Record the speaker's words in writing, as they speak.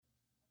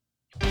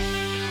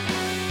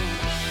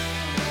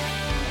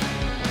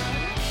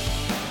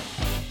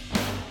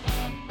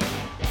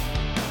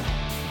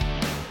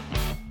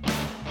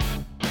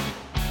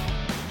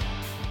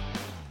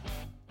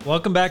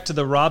Welcome back to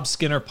the Rob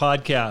Skinner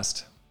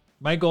podcast.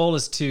 My goal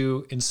is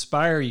to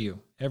inspire you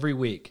every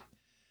week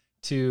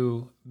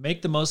to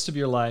make the most of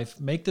your life,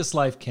 make this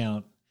life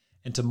count,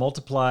 and to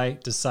multiply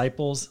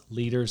disciples,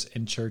 leaders,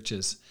 and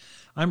churches.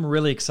 I'm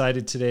really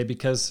excited today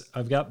because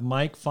I've got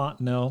Mike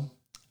Fontenot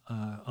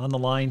on the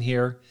line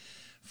here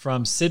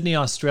from Sydney,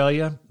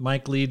 Australia.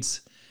 Mike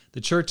leads the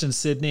church in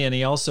Sydney, and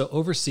he also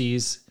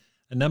oversees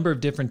a number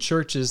of different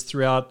churches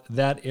throughout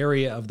that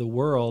area of the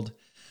world.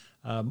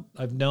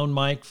 I've known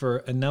Mike for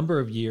a number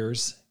of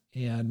years,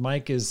 and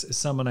Mike is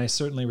someone I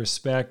certainly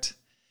respect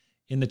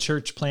in the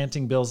church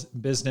planting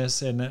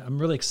business, and I'm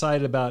really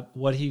excited about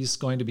what he's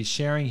going to be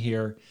sharing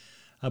here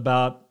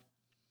about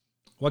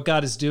what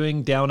God is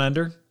doing down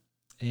under.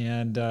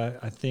 And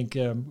I think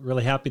I'm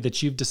really happy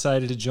that you've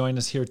decided to join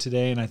us here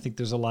today, and I think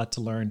there's a lot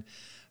to learn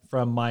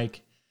from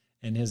Mike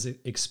and his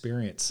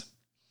experience.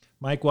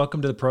 Mike,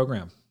 welcome to the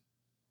program.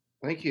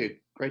 Thank you.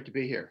 Great to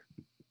be here.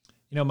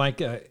 You know,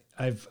 Mike,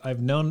 I've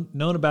known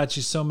about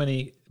you so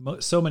many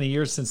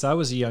years since I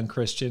was a young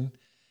Christian,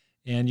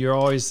 and you're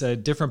always a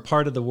different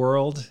part of the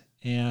world.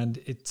 And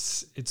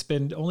it's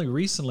been only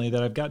recently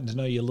that I've gotten to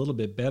know you a little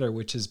bit better,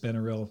 which has been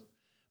a real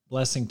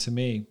blessing to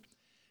me.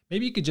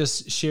 Maybe you could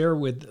just share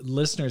with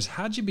listeners,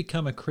 how'd you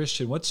become a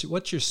Christian?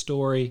 What's your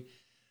story?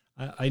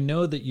 I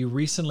know that you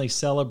recently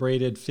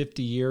celebrated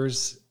 50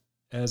 years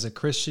as a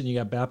Christian. You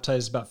got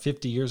baptized about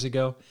 50 years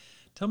ago.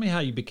 Tell me how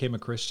you became a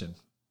Christian.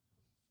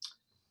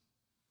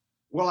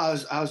 Well, I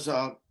was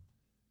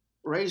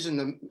raised in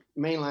the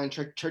mainline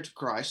Church of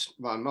Christ.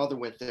 My mother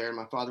went there, and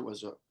my father went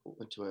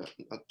to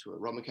a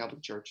Roman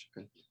Catholic church.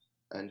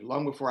 And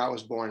long before I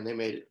was born,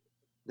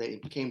 they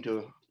came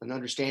to an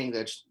understanding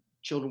that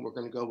children were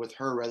going to go with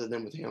her rather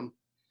than with him,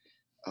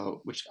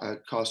 which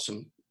caused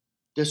some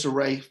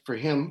disarray for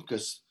him,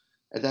 because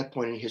at that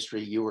point in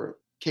history, you were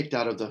kicked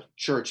out of the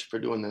church for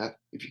doing that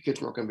if your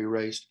kids weren't going to be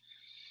raised.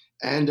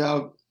 And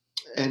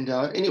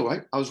anyway,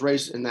 I was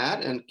raised in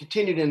that and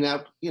continued in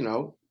that,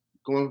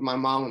 going with my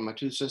mom and my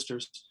two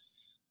sisters.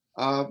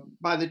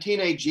 By the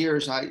teenage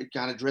years, I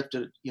kind of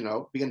drifted,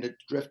 began to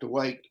drift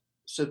away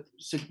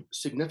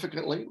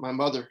significantly. My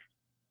mother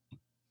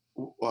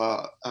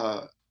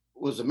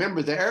was a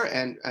member there,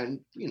 and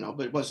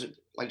but it wasn't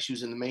like she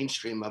was in the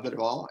mainstream of it at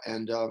all.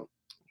 And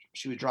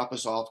she would drop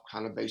us off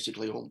kind of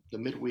basically on the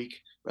midweek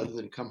rather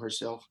than come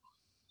herself.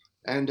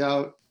 And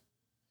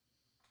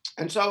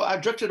so I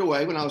drifted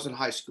away when I was in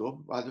high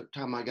school. By the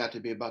time I got to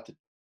be about the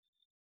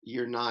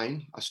year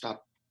 9, I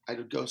stopped. I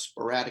would go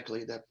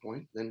sporadically at that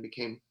point, then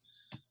became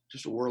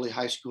just a whirly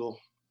high school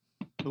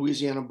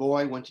Louisiana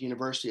boy, went to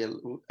university,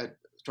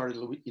 started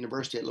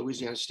university at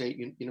Louisiana State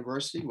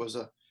University, was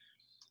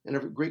in a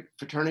Greek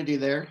fraternity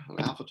there,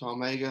 Alpha Tau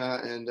Omega,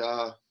 and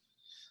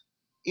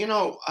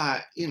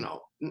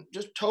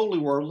just totally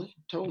worldly,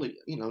 totally,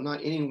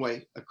 not in any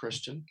way a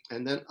Christian.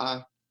 And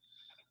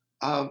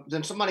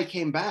then somebody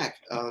came back.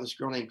 This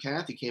girl named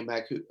Kathy came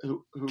back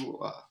who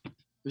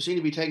seemed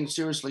to be taking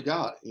seriously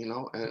God,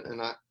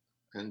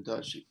 and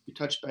she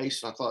touched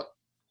base, and I thought,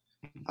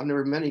 I've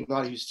never met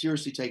anybody who's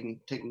seriously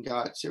taking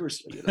God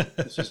seriously,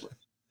 It's just,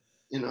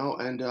 and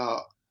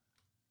I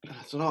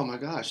thought, oh my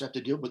gosh, I have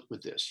to deal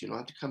with this, I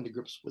have to come to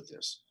grips with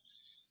this.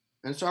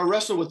 And so I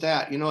wrestled with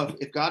that,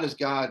 if God is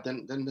God,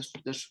 then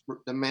this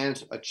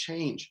demands a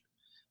change.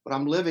 But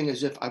I'm living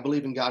as if I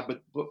believe in God,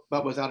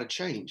 but without a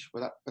change,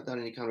 without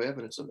any kind of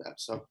evidence of that.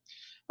 So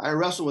I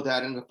wrestled with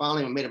that, and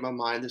finally I made up my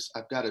mind.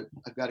 I've got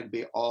to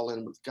be all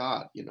in with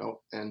God,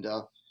 And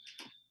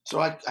so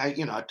I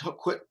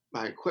quit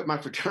my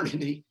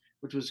fraternity,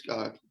 which was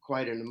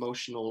quite an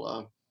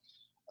emotional,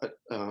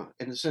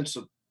 in the sense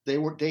of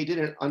they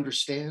didn't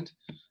understand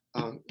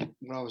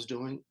what I was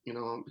doing,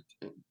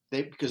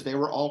 because they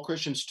were all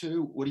Christians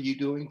too. What are you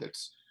doing?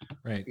 That's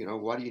right.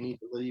 Why do you need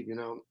to leave?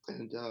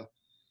 And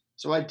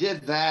so I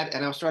did that,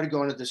 and I started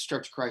going to this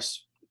Church of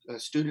Christ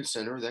student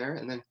center there,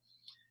 and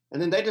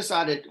then they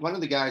decided, one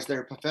of the guys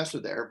there, a professor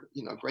there,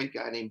 a great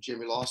guy named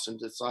Jimmy Lawson,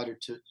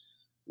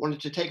 wanted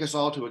to take us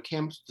all to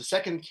the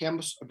second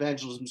campus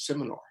evangelism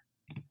seminar.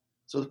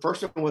 So the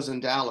first one was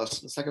in Dallas,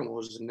 the second one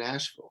was in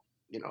Nashville.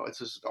 It's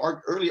this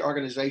early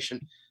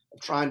organization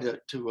of trying to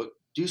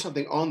do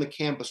something on the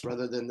campus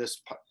rather than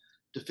this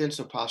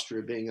defensive posture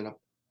of being in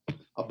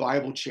a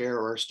Bible chair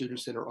or a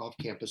student center off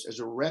campus as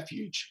a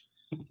refuge.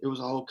 It was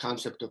a whole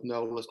concept of,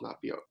 no, let's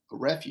not be a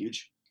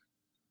refuge.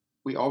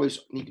 We always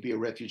need to be a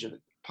refuge in a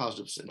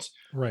positive sense,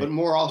 right. But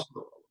more also,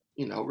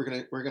 we're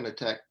gonna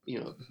attack,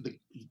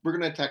 we're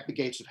gonna attack the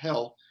gates of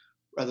hell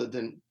rather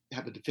than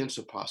have a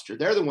defensive posture.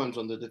 They're the ones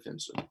on the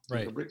defensive,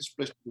 right?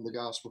 Split the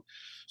gospel.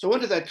 So I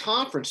went to that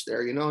conference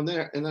there, and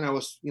then I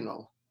was,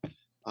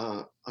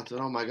 I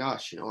thought, oh my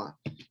gosh,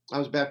 I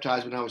was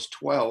baptized when I was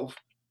 12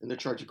 in the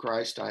Church of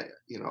Christ.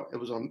 It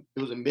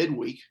was a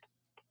midweek.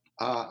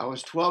 I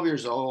was 12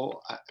 years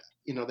old.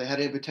 They had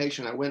an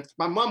invitation. I went.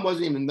 My mom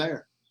wasn't even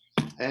there,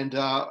 and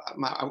I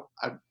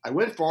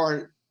went for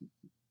it.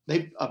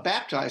 They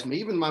baptized me.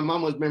 Even my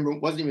mom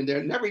wasn't even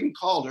there. Never even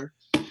called her.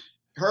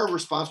 Her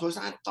response was,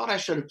 "I thought I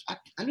should have.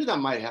 I knew that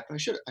might happen. I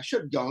should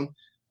have gone.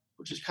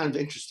 which is kind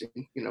of interesting,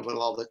 with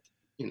all the,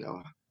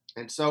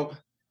 and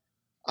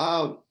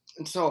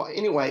so,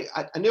 anyway,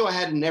 I knew I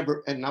had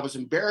never, and I was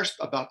embarrassed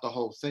about the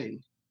whole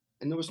thing,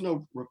 and there was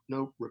no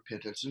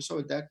repentance. And so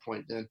at that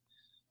point, then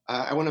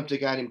I went up to a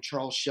guy named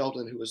Charles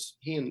Sheldon,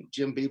 he and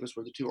Jim Beavis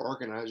were the two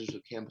organizers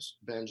of campus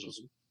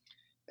evangelism.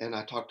 And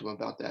I talked to him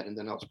about that. And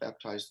then I was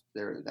baptized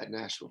there at that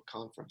Nashville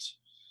conference.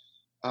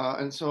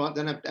 And so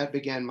then that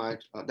began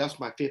that's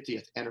my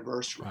 50th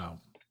anniversary. Wow.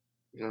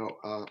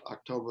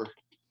 October,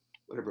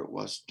 whatever it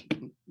was,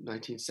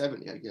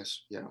 1970, I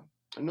guess. Yeah.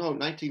 No,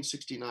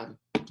 1969.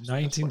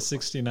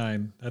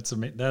 1969. That's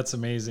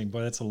amazing.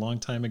 Boy, that's a long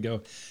time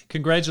ago.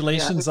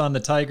 Congratulations on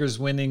the Tigers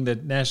winning the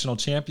national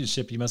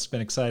championship. You must have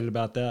been excited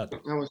about that.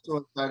 I was so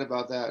excited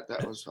about that.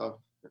 That was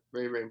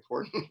very, very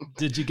important.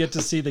 Did you get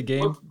to see the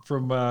game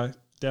from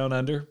down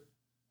under?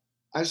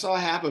 I saw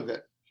half of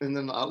it, and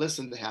then I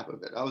listened to half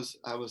of it. I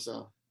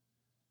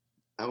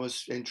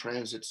was in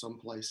transit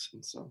someplace,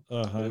 and so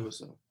it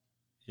was.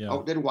 I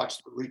did watch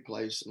the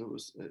replays, and it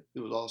was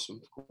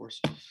awesome, of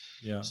course.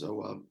 Yeah.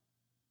 So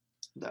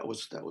that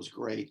was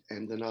great,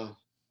 and then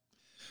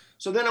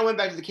so then I went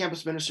back to the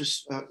campus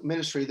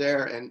ministry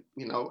there, and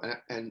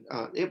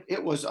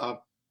it was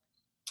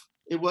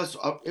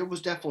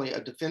definitely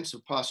a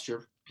defensive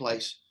posture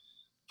place,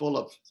 full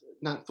of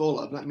 10,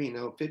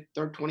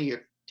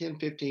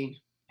 15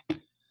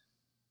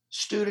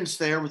 students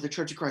there with the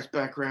Church of Christ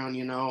background,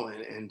 and I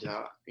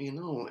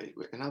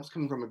was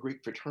coming from a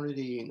Greek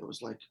fraternity, and it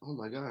was like, oh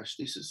my gosh,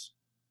 this is,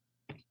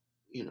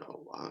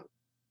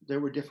 they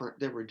were different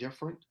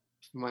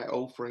from my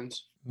old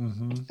friends,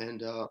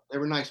 and they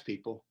were nice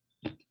people,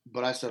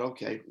 but I said,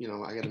 okay,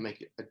 I got to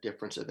make a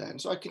difference of that, and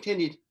so I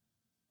continued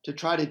to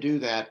try to do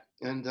that,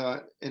 and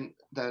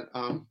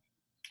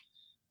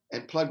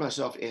plugged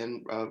myself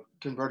in,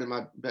 converted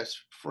my best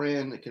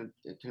friend,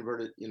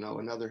 converted,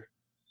 another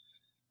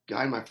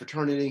guy in my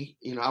fraternity.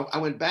 I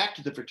went back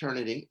to the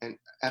fraternity and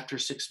after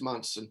 6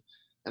 months and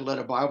led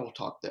a Bible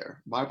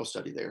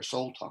study there,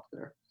 soul talk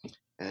there,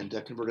 and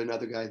converted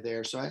another guy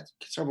there. So I had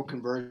several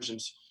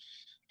conversions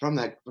from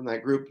that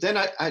group. Then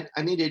I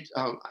needed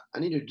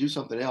to do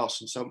something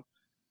else, and so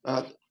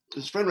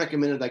this friend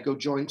recommended I go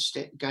join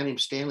a guy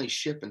named Stanley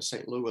Shipp in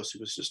St. Louis, who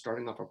was just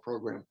starting off a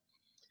program.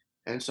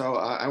 And so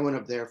I went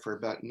up there for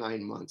about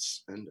 9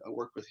 months and I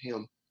worked with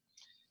him.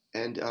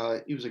 And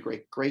he was a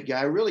great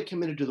guy, really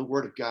committed to the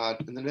Word of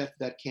God. And then after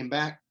that came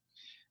back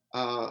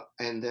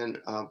and then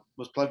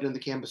was plugged into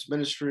the campus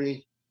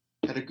ministry.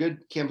 Had a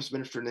good campus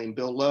minister named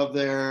Bill Love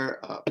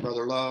there,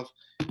 Brother Love,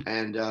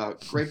 and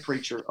great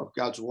preacher of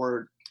God's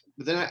Word.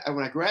 But then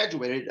when I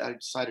graduated, I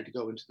decided to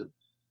go into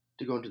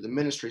the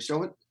ministry.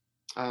 So,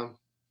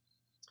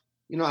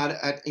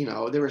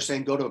 they were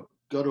saying go to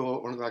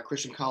one of our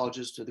Christian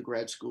colleges, to the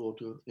grad school,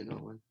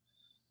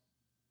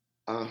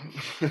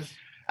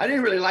 I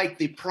didn't really like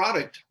the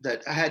product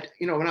that I had,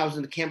 when I was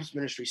in the campus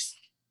ministry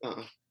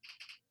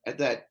at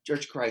that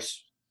Church of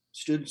Christ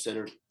Student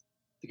Center.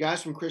 The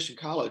guys from Christian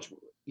college,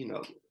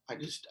 I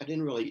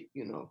didn't really,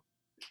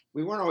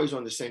 we weren't always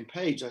on the same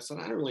page. I said,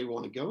 I don't really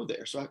want to go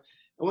there. So I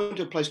went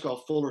to a place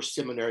called Fuller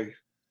Seminary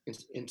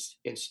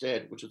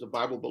instead, which was a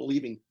Bible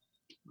believing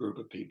group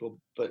of people,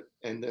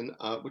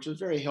 which was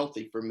very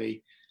healthy for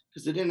me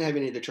because they didn't have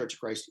any of the Church of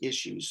Christ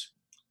issues,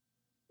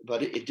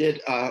 but it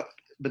did.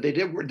 But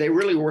they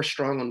really were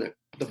strong on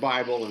the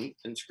Bible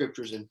and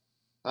scriptures and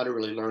how to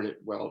really learn it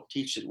well,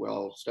 teach it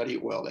well, study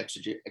it well,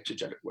 exegete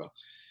it well.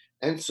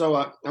 And so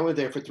I went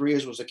there for 3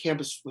 years. Was a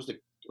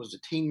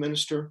teen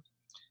minister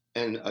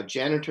and a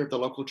janitor of the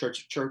local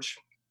church,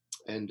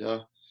 and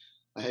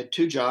I had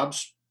 2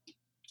 jobs.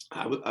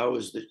 I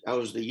was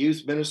the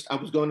youth minister. I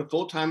was going to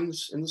full time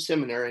in the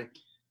seminary.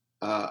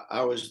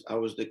 I was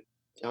the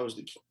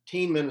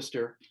teen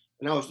minister,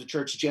 and I was the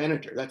church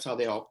janitor. That's how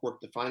they all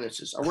worked the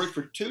finances. I worked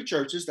for 2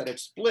 churches that had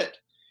split,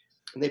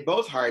 and they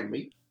both hired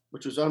me,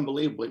 which was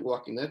unbelievably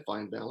walking that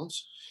fine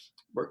balance,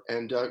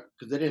 and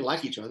because they didn't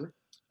like each other.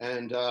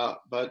 And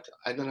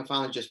then I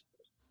finally just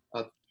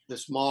the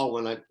small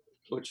one,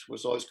 which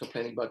was always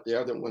complaining about the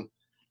other one,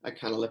 I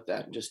kind of left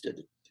that and just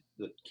did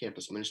the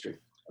campus ministry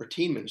or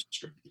teen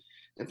ministry.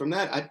 And from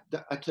that,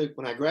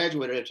 when I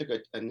graduated, I took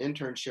an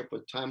internship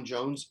with Tom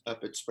Jones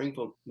up at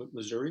Springfield,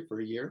 Missouri for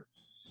a year,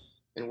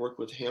 and worked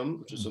with him,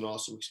 which was an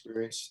awesome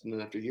experience. And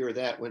then after a year of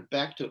that, went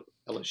back to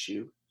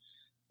LSU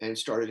and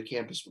started a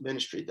campus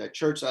ministry. That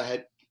church I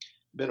had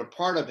been a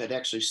part of had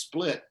actually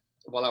split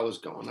while I was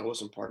gone. I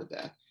wasn't part of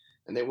that.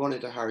 And they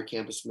wanted to hire a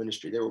campus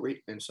ministry.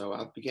 And so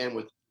I began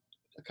with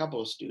a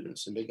couple of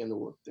students and began to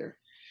work there.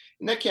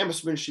 And that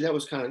campus ministry, that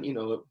was kind of,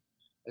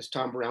 as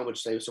Tom Brown would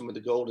say, some of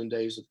the golden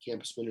days of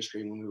campus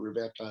ministry when we were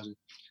baptizing,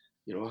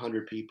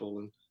 100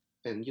 people.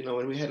 And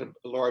we had a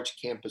large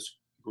campus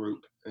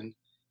group.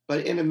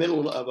 But in the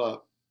middle of a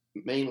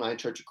mainline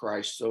Church of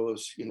Christ. So it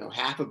was,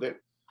 half of it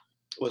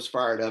was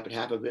fired up and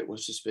half of it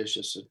was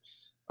suspicious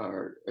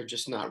or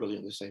just not really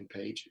on the same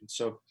page. And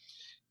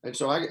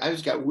so I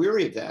just got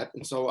weary of that.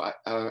 And so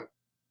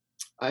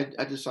I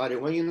decided,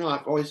 well,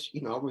 I've always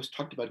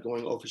talked about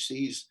going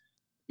overseas,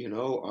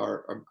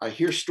 or I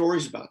hear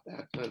stories about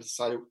that. And I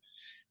decided,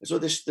 and so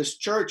this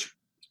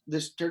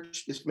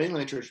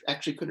mainline church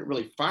actually couldn't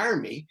really fire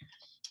me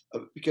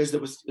because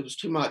it was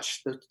too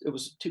much. It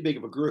was too big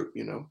of a group,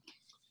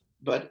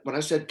 But when I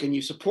said, "Can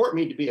you support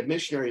me to be a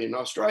missionary in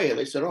Australia?"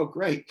 they said, "Oh,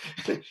 great,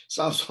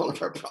 solves all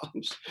of our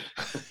problems."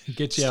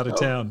 Get you out of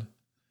town.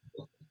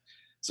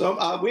 So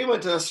we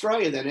went to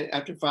Australia then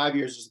after 5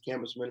 years as a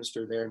campus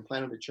minister there and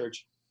planted a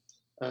church.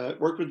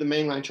 Worked with the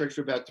mainline church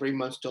for about 3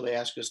 months till they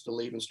asked us to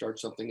leave and start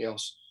something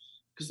else,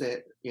 because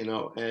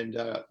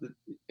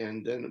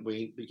and then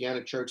we began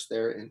a church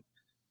there, and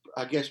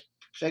I guess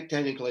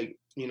technically,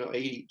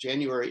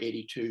 January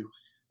 '82.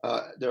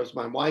 There was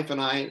my wife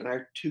and I and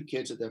our 2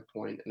 kids at that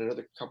point, and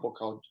another couple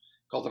called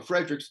the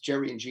Fredericks.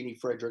 Jerry and Jeannie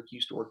Frederick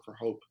used to work for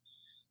Hope,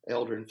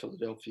 elder in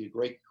Philadelphia.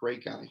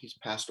 Great guy. He's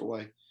passed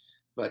away,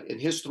 but in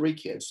his 3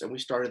 kids, and we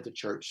started the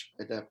church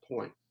at that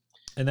point.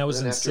 And that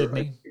was in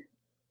Sydney.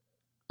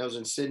 That was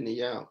in Sydney,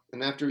 yeah.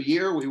 And after a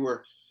year, we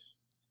were,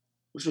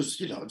 which was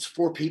it's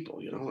 4 people,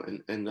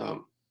 and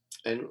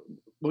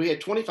we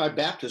had 25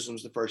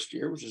 baptisms the first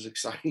year, which was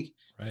exciting,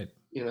 right?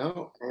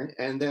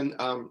 And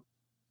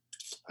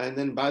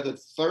then by the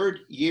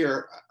 3rd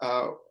year,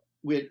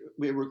 we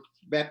were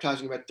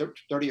baptizing about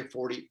 30 or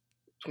 40,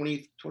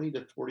 20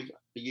 to 40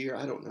 a year.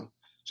 I don't know,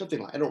 something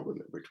like, I don't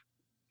remember.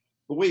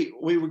 But we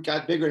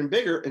got bigger and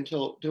bigger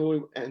until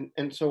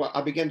and so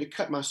I began to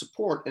cut my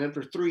support. And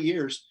after 3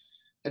 years,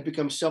 had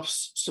become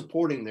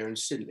self-supporting there in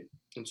Sydney.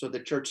 And so the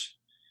church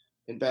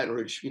in Baton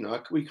Rouge,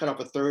 we cut off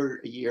a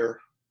third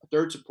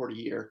support a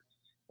year,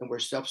 and we're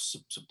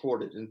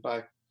self-supported.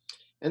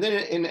 And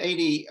then in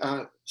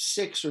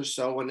 '86 or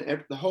so, when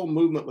the whole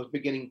movement was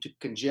beginning to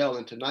congeal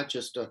into not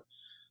just a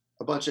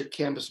bunch of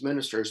campus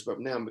ministers,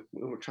 but now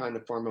we were trying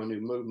to form a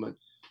new movement,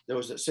 there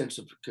was a sense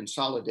of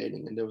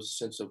consolidating, and there was a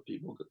sense of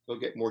people go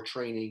get more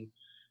training,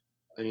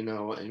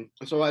 and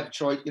so I had a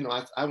choice.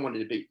 I wanted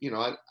to be,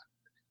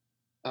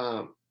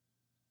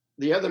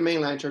 the other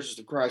mainline churches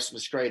of Christ in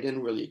Australia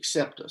didn't really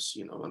accept us.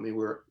 We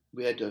were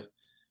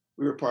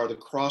part of the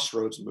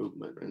Crossroads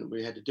movement, and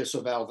we had to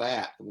disavow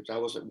that, which I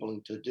wasn't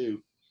willing to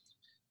do.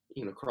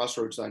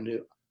 Crossroads, I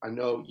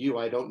know you,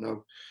 I don't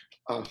know.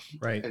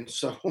 Right. And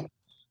so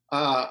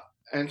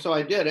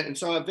I did it. And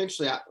so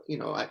eventually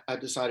I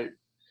decided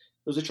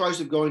there was a choice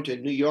of going to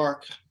New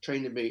York,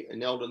 train to be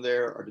an elder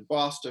there, or to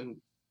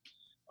Boston,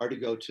 or to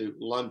go to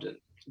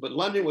London. But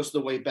London was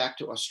the way back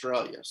to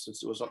Australia,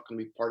 since it was going to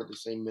be part of the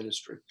same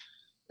ministry.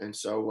 And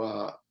so,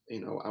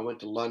 I went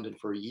to London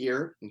for a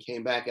year and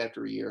came back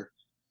after a year,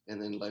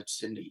 and then led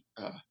Cindy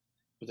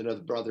with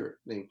another brother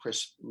named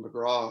Chris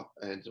McGraw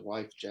and his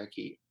wife,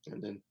 Jackie.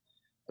 And then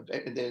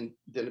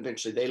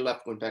eventually they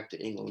left, went back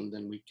to England. And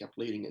then we kept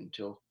leading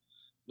until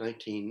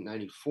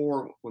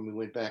 1994, when we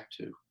went back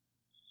to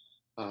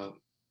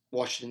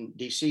Washington,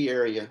 D.C.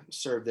 area,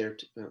 served there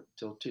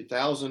till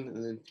 2000,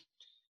 and then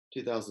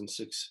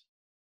 2006,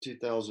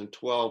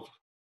 2012.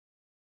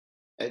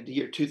 At the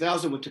year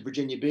 2000, went to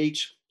Virginia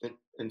Beach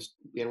and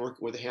began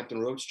working with the Hampton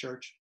Roads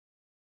Church.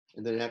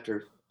 And then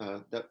after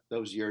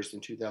those years, in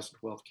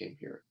 2012, came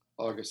here,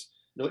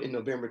 in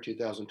November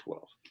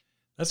 2012.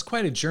 That's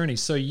quite a journey.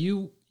 So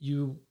you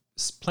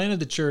planted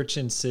the church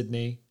in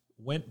Sydney,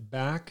 went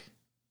back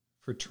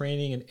for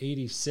training in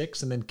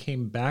 '86, and then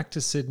came back to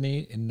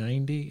Sydney in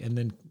 '90, and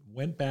then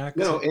went back.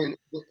 No, in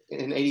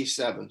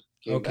 '87.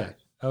 Came back.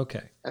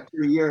 Okay.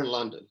 After a year in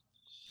London.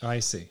 I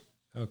see.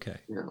 Okay.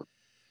 Yeah.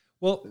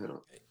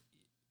 Well,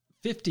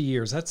 50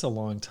 years, that's a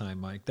long time,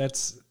 Mike.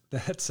 That's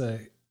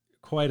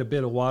quite a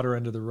bit of water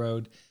under the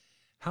road.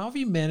 How have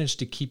you managed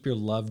to keep your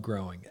love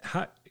growing?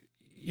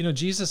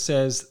 Jesus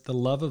says the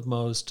love of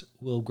most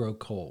will grow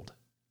cold.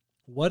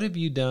 What have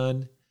you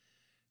done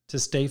to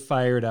stay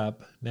fired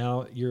up?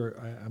 Now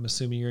I'm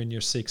assuming you're in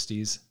your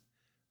 60s.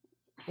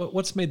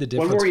 What's made the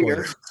difference?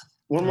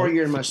 One more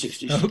year in my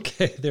 60s.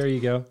 Okay, there you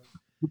go.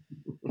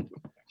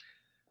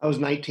 I was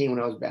 19 when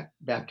I was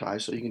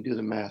baptized, so you can do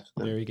the math.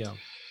 There you go.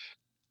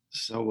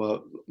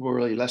 So we're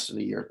really less than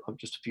a year,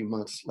 just a few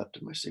months left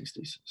in my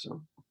 60s.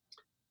 So,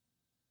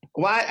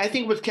 well, I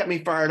think what's kept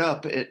me fired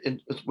up,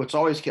 what's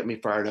always kept me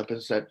fired up,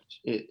 is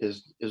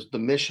the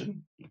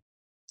mission.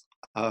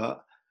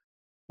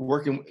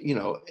 Working,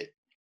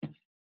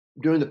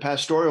 doing the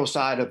pastoral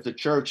side of the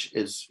church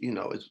is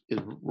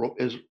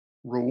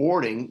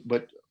rewarding,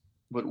 but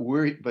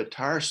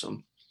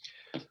tiresome.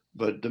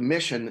 But the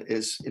mission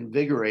is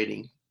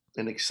invigorating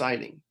and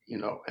exciting,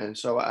 and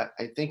so I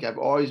think I've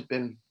always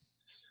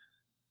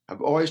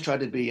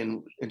tried to be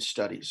in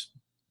studies,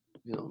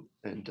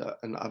 and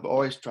I've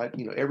always tried,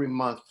 every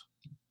month.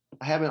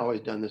 I haven't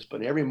always done this,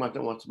 but every month I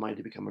want somebody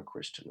to become a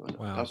Christian.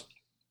 Wow. I was,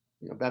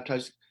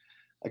 baptized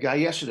a guy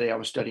yesterday I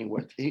was studying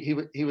with. He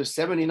was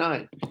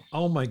 79.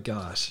 Oh my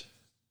gosh.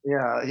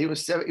 Yeah, he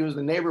was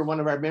the neighbor of one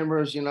of our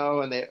members, and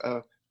they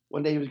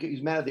one day he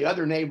was mad at the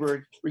other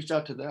neighbor, reached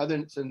out to the other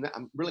and said,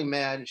 "I'm really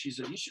mad." And she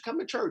said, "You should come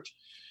to church."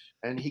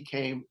 And he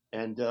came,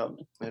 and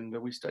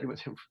we studied with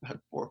him for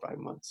about 4 or 5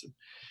 months.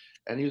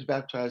 And he was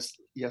baptized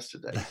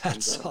yesterday.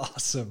 That's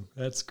awesome.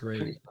 That's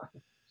great.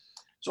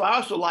 So I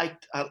also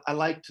I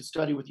like to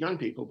study with young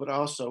people, but I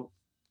also,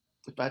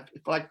 if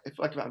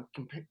I'm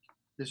comparing,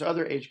 this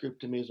other age group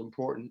to me is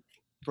important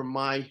for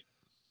my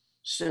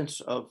sense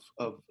of,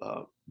 of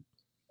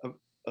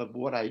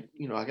what I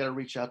got to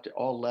reach out to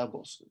all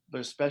levels,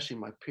 but especially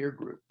my peer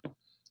group.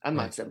 I'm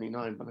Right. not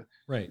 79,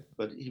 Right.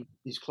 but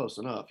he's close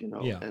enough,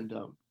 Yeah.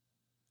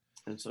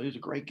 And so he's a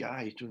great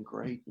guy. He's doing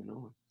great, and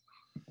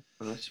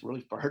that's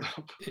really fired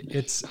up.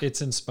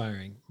 It's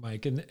inspiring,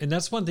 Mike. And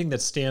that's one thing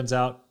that stands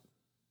out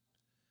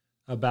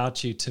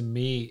about you to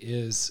me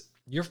is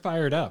you're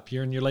fired up.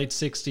 You're in your late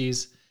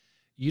 60s.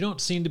 You don't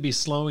seem to be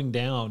slowing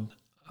down.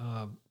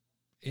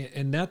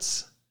 And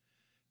that's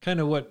kind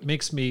of what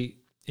makes me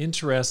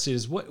interested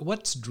is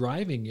what's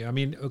driving you. I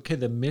mean, okay,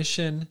 the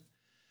mission,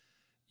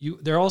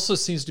 there also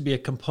seems to be a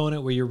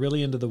component where you're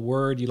really into the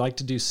word. You like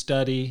to do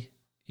study,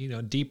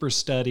 deeper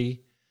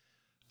study.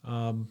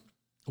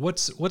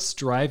 What's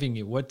driving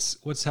you?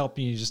 What's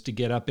helping you just to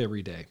get up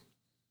every day?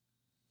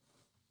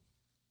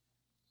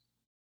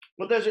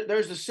 Well,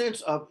 there's a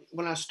sense of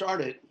when I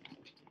started,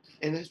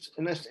 and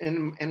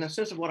a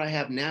sense of what I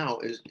have now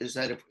is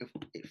that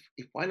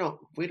if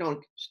we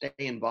don't stay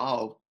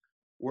involved,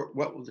 what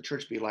will the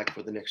church be like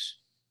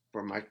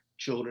for my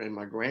children and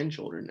my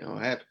grandchildren? Now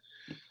I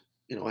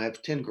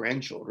have 10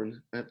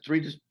 grandchildren. I have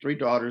three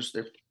daughters.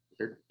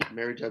 They're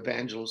married to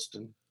evangelists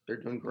and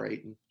they're doing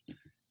great.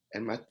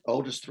 And my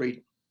oldest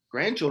 3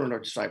 grandchildren are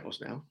disciples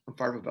now. I'm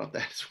fired up about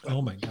that as well.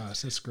 Oh my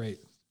gosh, that's great.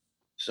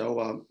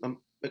 So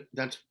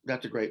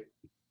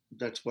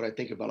that's what I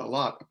think about a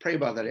lot. I pray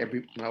about that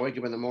when I wake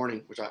up in the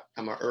morning, which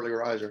I'm an early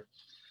riser.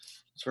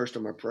 It's first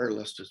on my prayer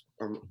list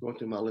or going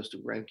through my list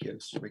of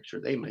grandkids to make sure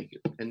they make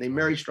it. And they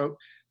marry strong,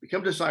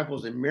 become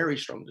disciples and marry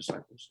strong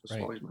disciples. That's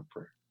always my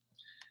prayer.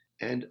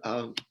 And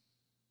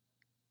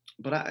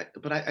but I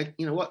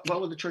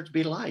what would the church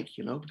be like?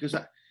 Because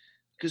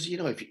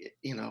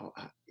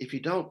if you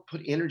don't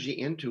put energy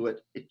into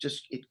it,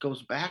 it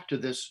goes back to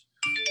this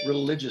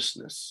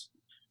religiousness.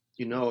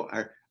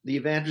 The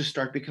evangelists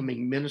start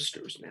becoming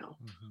ministers now.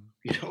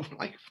 Mm-hmm.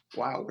 Like,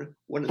 wow,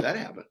 when did that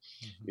happen?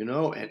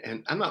 Mm-hmm.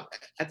 And I'm not,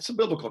 that's a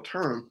biblical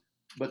term,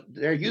 but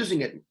they're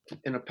using it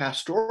in a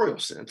pastoral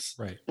sense,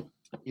 right?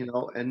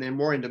 And they're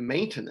more into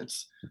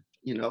maintenance,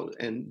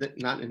 and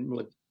not in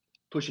really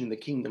pushing the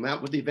kingdom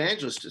out. With the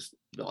evangelists, just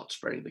about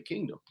spreading the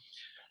kingdom,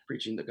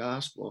 preaching the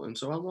gospel. And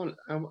so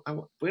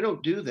if we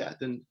don't do that,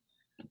 then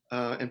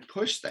and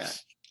push that,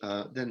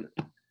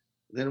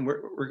 then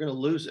we're going to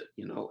lose it,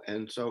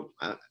 And so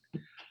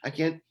I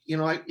can't, in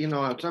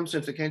some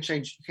sense, I can't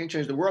change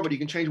the world, but you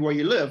can change where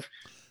you live,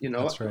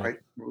 That's right.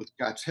 With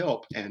God's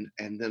help, and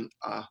then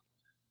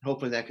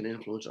hopefully that can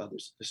influence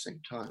others at the same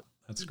time.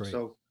 That's great.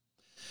 So,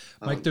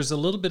 Mike, there's a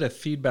little bit of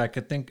feedback.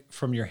 I think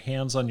from your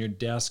hands on your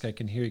desk, I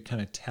can hear you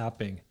kind of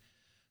tapping.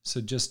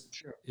 So just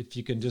sure. If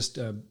you can just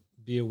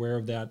be aware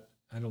of that.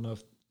 I don't know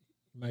if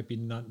you might be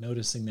not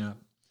noticing that.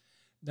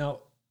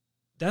 Now,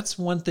 that's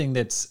one thing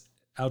that's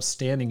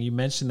outstanding. You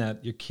mentioned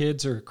that your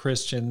kids are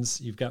Christians.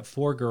 You've got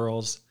 4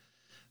 girls.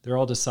 They're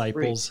all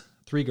disciples.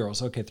 3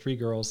 girls. Okay, 3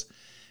 girls.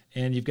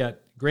 And you've got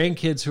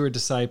grandkids who are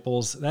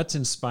disciples. That's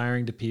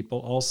inspiring to people.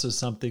 Also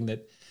something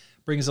that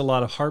brings a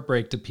lot of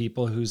heartbreak to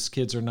people whose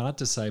kids are not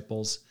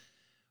disciples.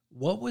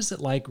 What was it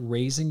like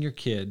raising your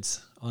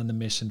kids on the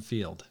mission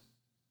field?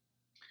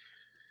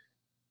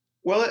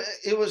 Well,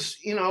 it was,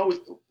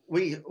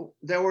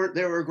 they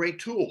were a great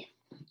tool.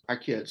 Our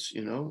kids,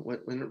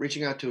 when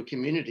reaching out to a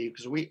community,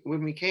 because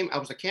when we came, I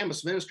was a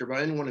campus minister, but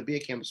I didn't want to be a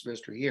campus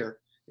minister here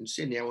in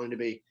Sydney. I wanted to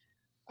be,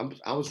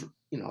 I was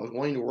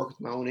wanting to work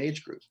with my own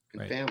age group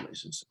and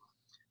families. And so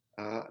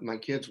my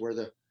kids were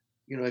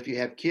if you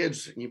have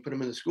kids and you put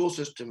them in the school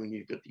system and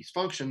you get these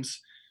functions,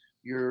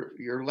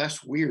 you're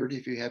less weird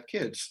if you have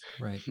kids.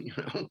 Right.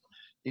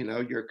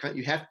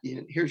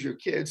 Here's your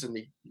kids and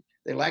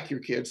they like your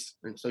kids.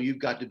 And so you've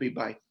got to be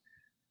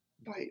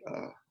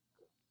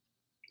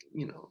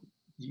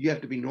you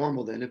have to be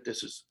normal then if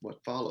this is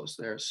what follows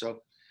there.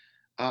 So,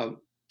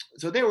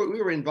 we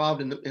were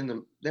involved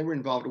they were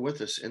involved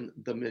with us in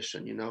the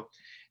mission,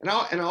 and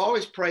I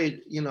always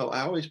prayed,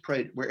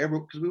 wherever,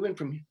 because we went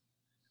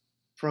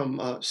from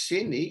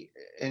Sydney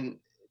and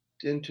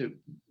into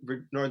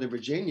Northern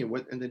Virginia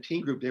and the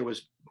teen group there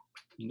was,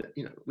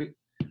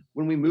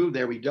 when we moved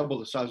there, we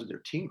doubled the size of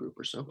their teen group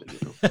or something,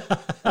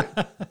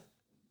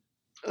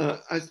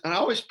 I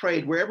always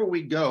prayed wherever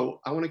we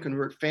go, I want to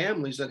convert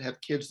families that have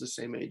kids the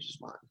same age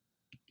as mine.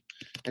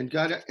 And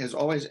God has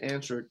always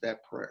answered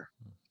that prayer.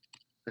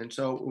 And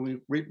so when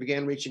we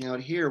began reaching out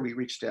here, we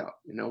reached out.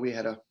 We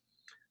had a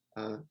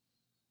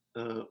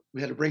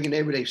Bring a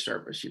Neighbor Day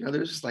service.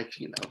 There's just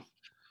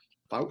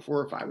 4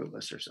 or 5 of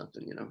us or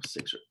something.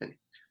 6 or any.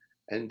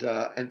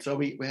 And so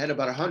we had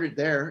about 100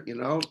 there. And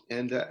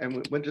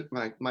we went to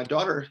my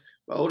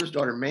oldest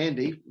daughter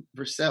Mandy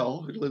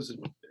Vercel, who lives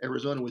in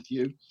Arizona with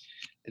you.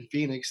 In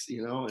Phoenix,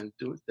 and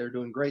they're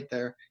doing great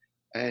there.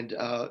 And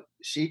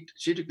she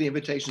took the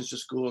invitations to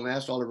school and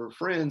asked all of her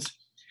friends.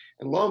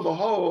 And lo and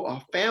behold,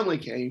 a family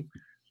came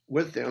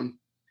with them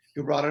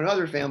who brought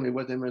another family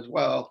with him as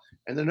well,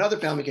 and then another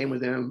family came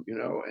with him,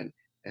 and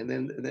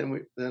then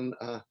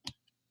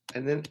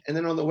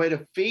on the way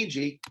to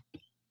Fiji,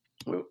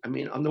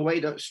 on the way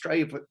to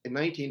Australia in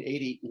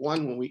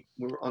 1981, when we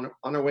were on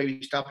our way,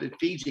 we stopped in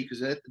Fiji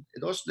because in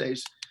those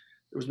days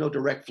there was no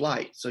direct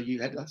flight, so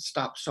you had to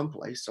stop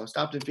someplace. So I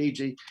stopped in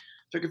Fiji,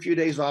 took a few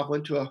days off,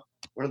 went to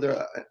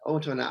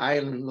an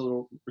island,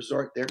 little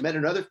resort there, met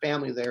another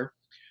family there,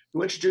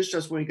 who introduced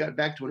us when we got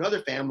back to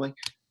another family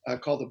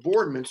called the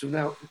Boardmans, who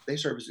now they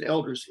serve as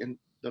elders in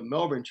the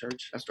Melbourne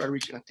church. I started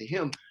reaching out to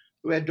him,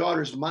 who had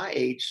daughters my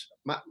age,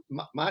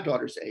 my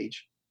daughter's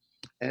age.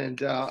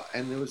 And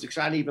it was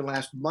exciting. Even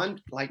last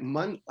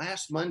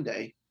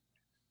Monday,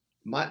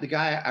 the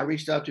guy I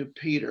reached out to,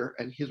 Peter,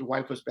 and his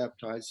wife was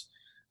baptized.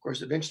 Of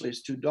course, eventually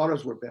his two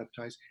daughters were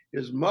baptized.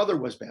 His mother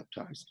was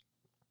baptized.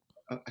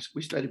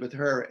 We studied with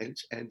her,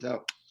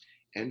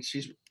 and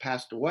she's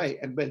passed away.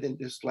 But then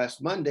this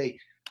last Monday,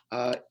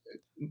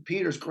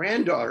 Peter's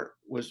granddaughter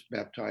was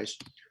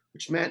baptized,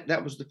 which meant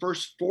that was the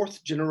first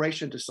fourth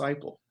generation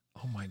disciple.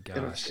 Oh my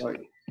gosh. So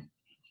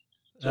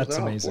that's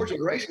amazing. 4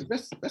 generations.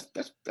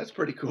 That's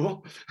pretty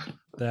cool.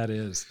 That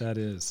is.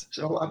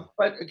 So,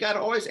 but God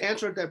always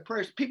answered that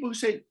prayer. People who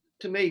say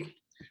to me,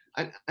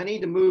 I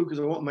need to move because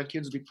I want my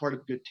kids to be part of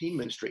a good team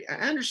ministry. I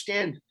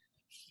understand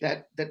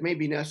that may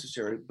be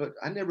necessary, but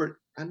I never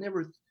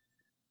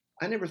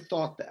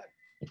thought that.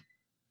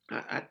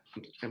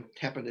 I'm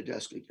tapping the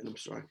desk again. I'm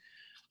sorry,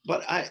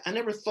 but I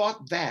never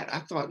thought that. I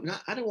thought, no,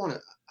 I don't want to.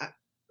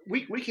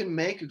 We can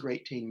make a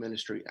great team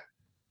ministry.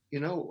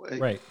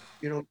 Right.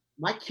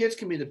 My kids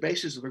can be the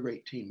basis of a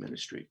great team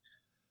ministry,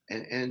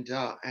 and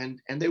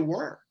they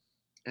were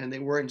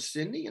in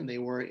Sydney, and they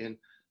were in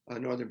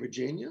Northern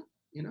Virginia.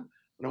 When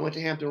I went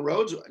to Hampton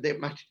Roads,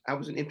 I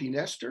was an empty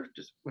nester.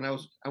 Just when I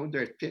went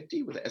there at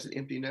 50 as an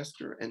empty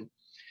nester,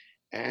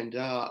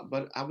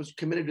 but I was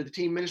committed to the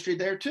team ministry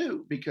there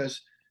too, because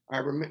I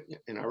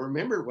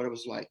remember what it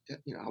was like.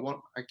 I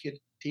want our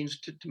teams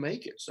to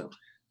make it. So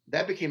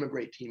that became a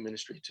great team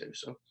ministry too.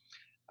 So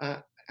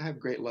I have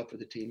great love for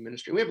the team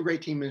ministry. We have a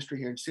great team ministry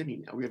here in Sydney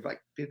now. We have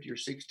like 50 or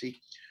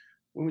 60.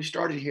 When we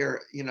started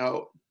here,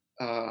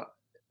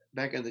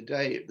 back in the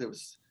day, there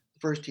was the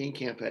first teen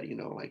camp had,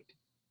 like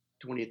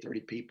 20 or 30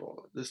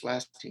 people. This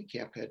last teen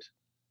camp had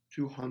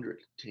 200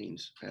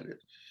 teens at it,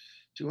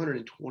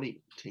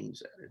 220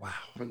 teens at it. Wow.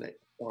 From the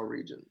far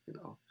region,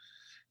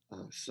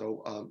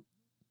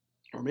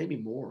 or maybe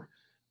more.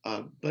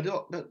 But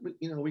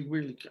we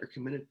really are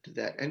committed to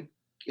that. And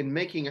in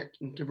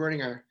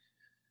converting our,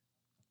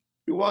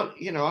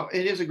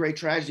 it is a great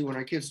tragedy when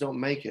our kids don't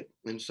make it.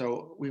 And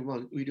so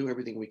we do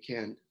everything we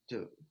can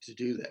to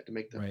do that, to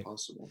make that right.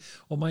 possible.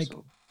 Well, Mike,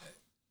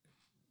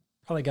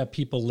 probably got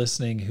people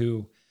listening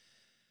who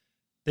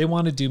they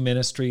want to do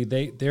ministry.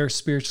 They're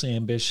spiritually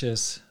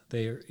ambitious.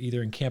 They're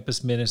either in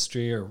campus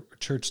ministry or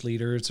church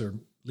leaders or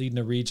leading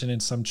a region in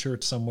some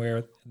church somewhere.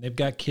 And they've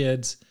got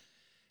kids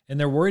and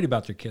they're worried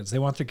about their kids. They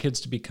want their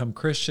kids to become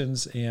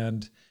Christians,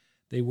 and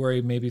they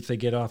worry maybe if they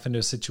get off into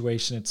a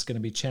situation, it's going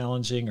to be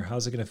challenging, or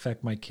how's it going to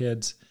affect my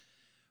kids?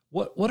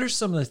 What are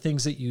some of the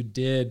things that you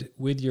did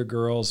with your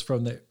girls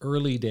from the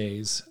early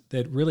days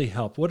that really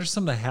helped? What are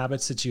some of the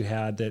habits that you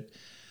had that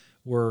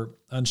were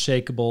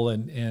unshakable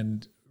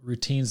and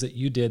routines that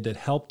you did that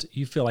helped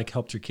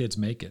your kids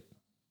make it?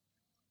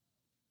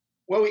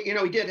 Well,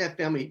 we did have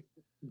family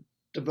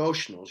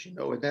devotionals,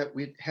 and that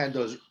we had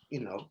those,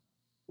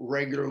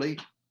 regularly,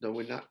 though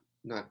we're not,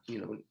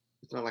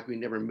 it's not like we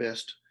never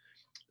missed,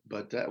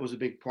 but that was a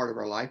big part of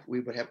our life. We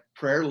would have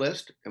prayer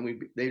list,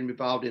 and they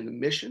involved in the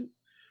mission.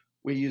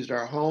 We used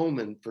our home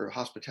and for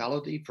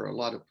hospitality we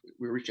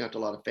were reaching out to a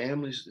lot of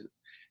families.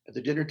 At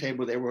the dinner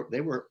table, they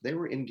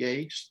were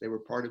engaged. They were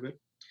part of it.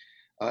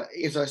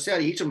 As I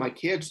said, each of my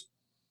kids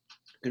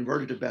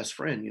converted a best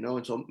friend,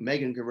 and so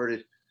Megan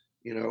converted,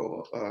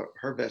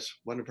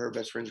 one of her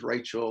best friends,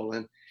 Rachel,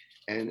 and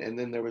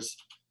then there was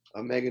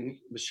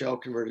Michelle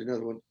converted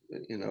another one,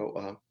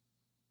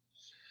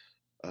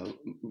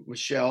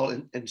 Michelle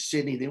and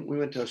Sydney. Then we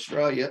went to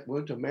Australia, we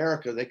went to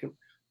America.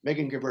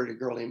 Megan converted a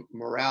girl named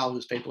Morale,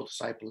 who's faithful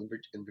disciple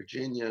in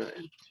Virginia,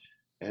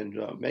 and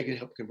Megan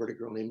helped convert a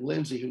girl named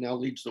Lindsay, who now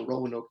leads the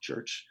Roanoke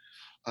Church.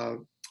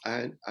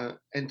 And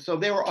so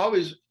they were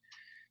always,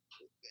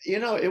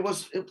 it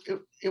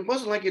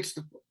wasn't like it's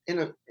in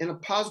a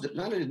positive,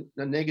 not in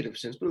a negative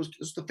sense, but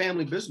it's the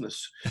family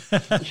business.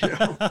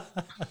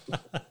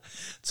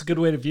 It's a good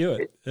way to view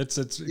it. It's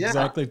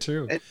exactly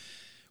true. And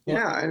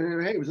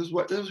hey, this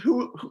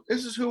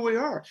is who we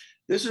are.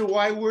 This is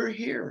why we're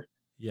here.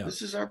 Yeah.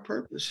 This is our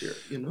purpose here,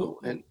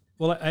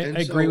 I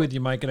agree with you,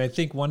 Mike. And I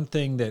think one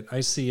thing that I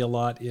see a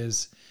lot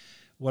is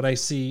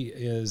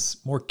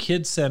more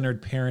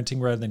kid-centered parenting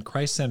rather than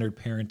Christ-centered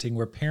parenting,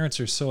 where parents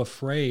are so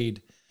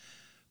afraid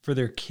for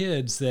their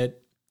kids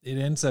that it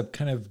ends up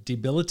kind of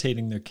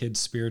debilitating their kids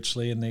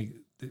spiritually, and they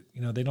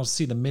don't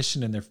see the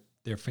mission in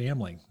their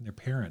family, their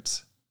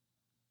parents.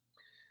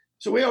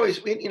 So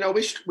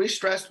we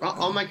stressed,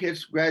 all my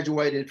kids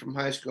graduated from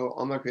high school.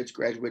 All my kids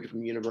graduated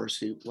from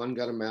university. One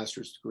got a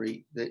master's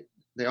degree.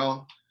 They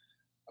all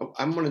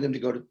I wanted them to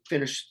go to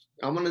finish.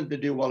 I wanted them to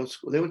do well in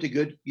school. They went to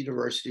good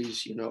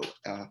universities, and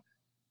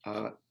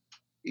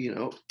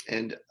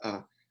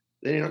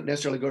they didn't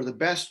necessarily go to the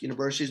best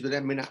universities, but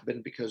that may not have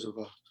been because of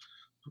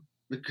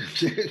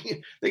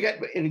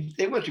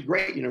they went to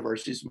great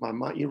universities.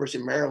 My University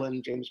of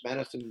Maryland, James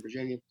Madison,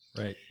 Virginia,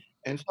 Right.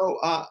 and so,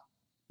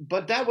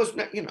 but that was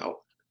not,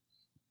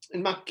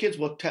 and my kids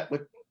would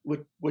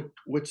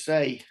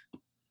say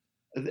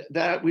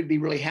that we'd be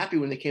really happy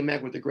when they came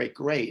back with a great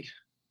grade,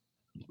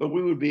 but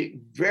we would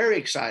be very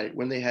excited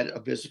when they had a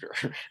visitor.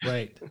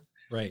 Right.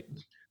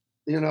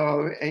 And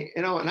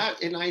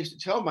I used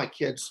to tell my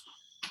kids,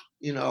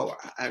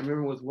 I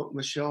remember with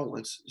Michelle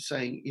once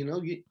saying,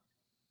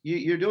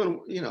 you're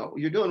doing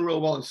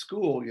real well in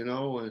school,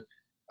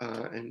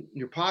 and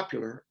you're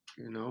popular,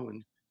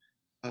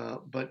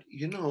 but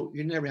you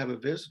never have a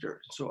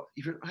visitor. So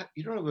if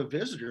you don't have a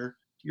visitor,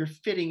 you're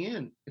fitting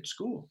in at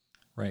school.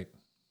 Right.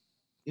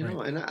 And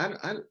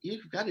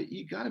you got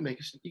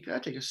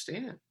to take a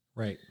stand.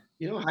 Right.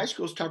 High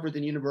school is tougher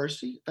than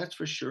university, that's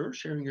for sure,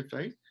 sharing your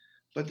faith.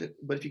 But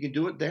if you can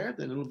do it there,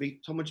 then it'll be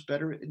so much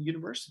better in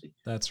university.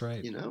 That's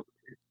right.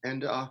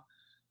 And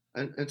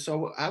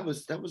so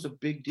that was a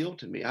big deal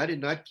to me. I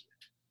did not,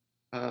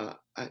 I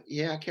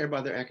care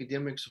about their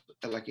academics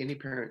like any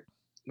parent,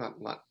 not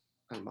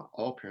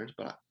all parents,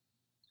 but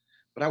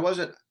I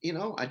wasn't,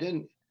 I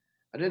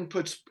didn't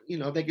put,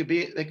 they could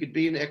be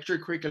an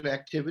extracurricular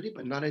activity,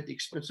 but not at the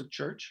expense of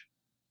church.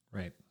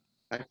 Right.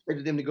 I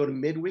expected them to go to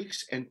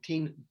midweeks and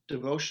teen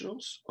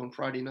devotionals on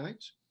Friday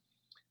nights.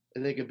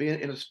 And they could be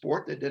in a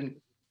sport that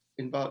didn't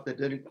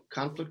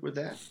conflict with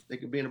that. They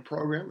could be in a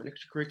program, an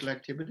extracurricular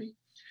activity,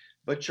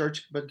 but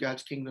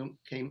God's kingdom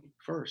came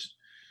first.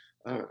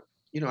 I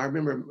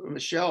remember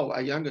Michelle,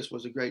 our youngest,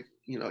 was a great,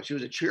 she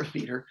was a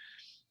cheerleader,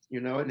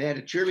 and they had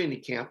a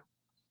cheerleading camp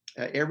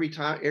every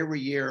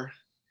year,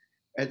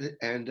 at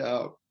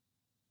the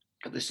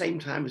same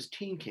time as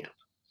teen camp.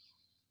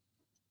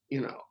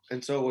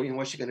 And so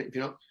what's she gonna,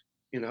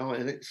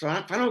 so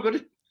if I don't go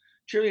to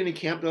cheerleading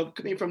camp, they'll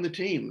cut me from the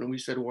team. And we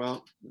said,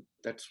 well,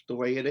 that's the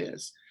way it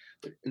is.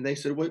 And they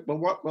said,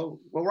 well,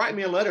 write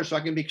me a letter so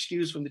I can be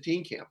excused from the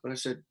teen camp. And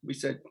we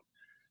said,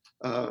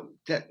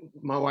 that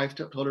my wife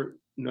told her,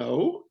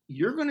 no,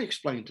 you're going to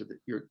explain to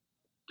your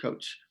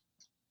coach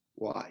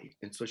why.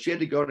 And so she had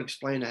to go and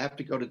explain, I have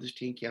to go to this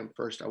teen camp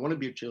first. I want to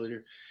be a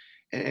cheerleader.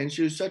 And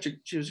she was such a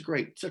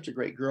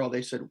great girl.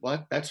 They said,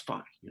 well, that's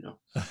fine.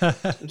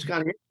 It's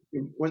kind of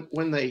interesting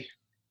when they,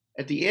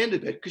 at the end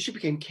of it, because she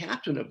became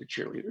captain of the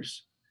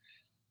cheerleaders.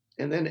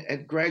 And then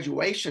at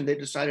graduation, they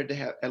decided to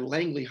have at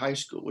Langley High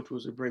School, which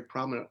was a very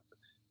prominent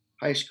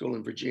high school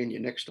in Virginia,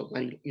 next to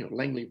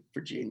Langley,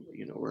 Virginia,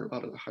 where a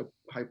lot of the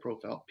high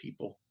profile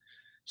people.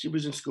 She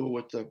was in school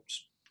with the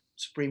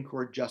Supreme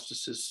Court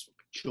justices'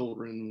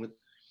 children.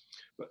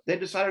 But they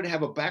decided to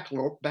have a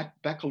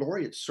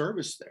baccalaureate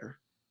service there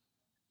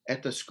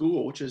at the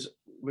school, which is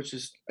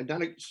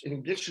done in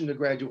addition to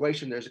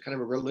graduation. There's a kind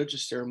of a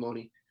religious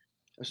ceremony.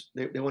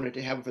 They wanted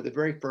to have it for the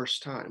very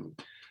first time.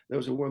 There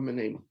was a woman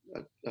named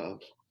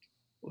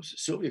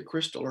Sylvia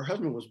Crystal. Her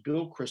husband was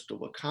Bill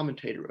Crystal, a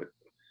commentator at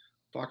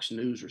Fox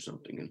News or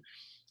something,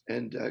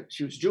 and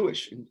she was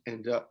Jewish.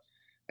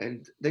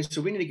 And they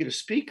said, we need to get a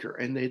speaker.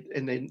 And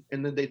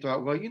then they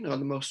thought, well,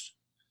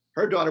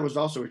 her daughter was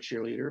also a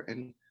cheerleader,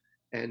 and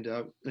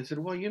they said,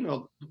 well,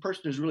 the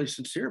person who's really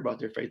sincere about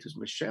their faith is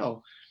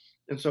Michelle,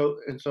 and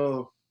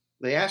so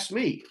they asked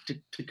me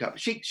to come.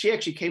 She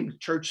actually came to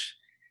church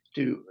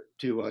to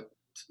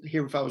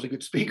hear if I was a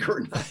good speaker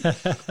or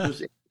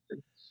not.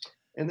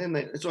 And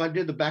then so I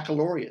did the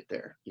baccalaureate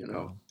there,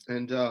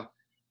 and that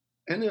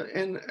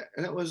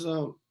was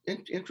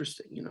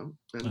interesting, And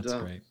that's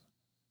great.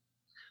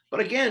 But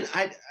again,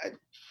 I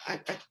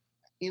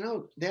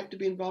they have to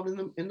be involved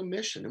in the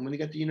mission, and when they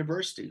get to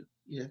university,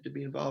 you have to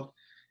be involved.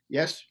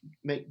 Yes,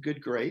 make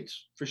good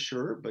grades for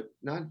sure, but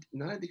not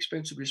at the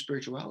expense of your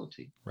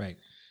spirituality. Right.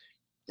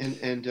 And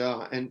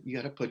you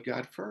got to put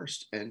God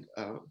first, and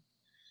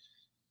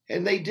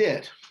they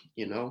did,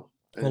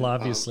 Well,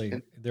 obviously,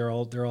 they're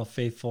all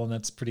faithful, and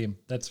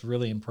that's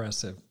really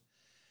impressive.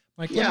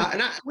 Mike,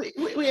 and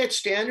we had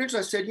standards.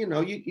 I said, you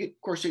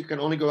of course you can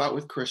only go out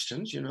with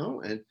Christians,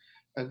 and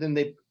then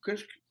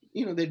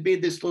they'd be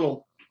this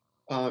little,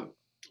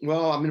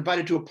 well, I'm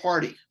invited to a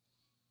party,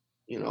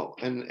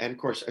 and of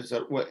course I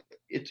said,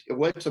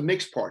 it's a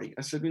mixed party.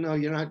 I said,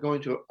 you're not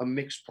going to a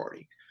mixed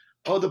party.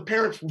 Oh, the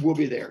parents will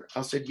be there.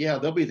 I said, yeah,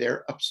 they'll be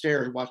there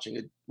upstairs watching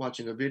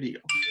a video.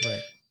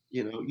 Right.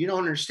 You don't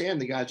understand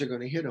the guys are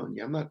going to hit on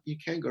you. You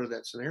can't go to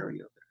that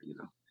scenario there,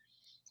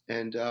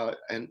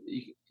 and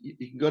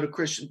you can go to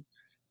Christian,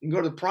 you can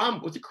go to the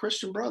prom with a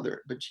Christian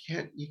brother, but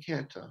you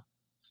can't,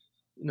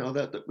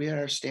 that we had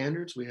our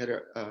standards. We had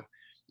our,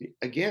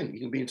 again, you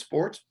can be in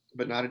sports,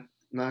 but not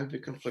if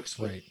it conflicts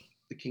with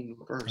the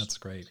kingdom first. That's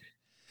great.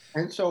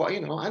 And so, I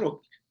don't,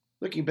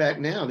 looking back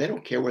now, they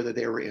don't care whether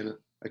they were in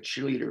a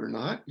cheerleader or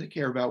not. They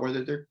care about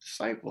whether they're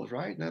disciples,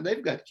 right? Now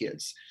they've got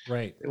kids.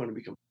 Right. They want to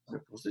become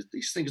disciples.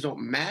 These things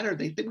don't matter.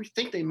 We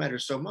think they matter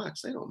so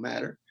much. They don't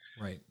matter.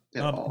 Right.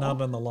 at all.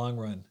 Not on the long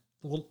run.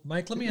 Well,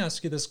 Mike, let me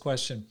ask you this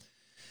question.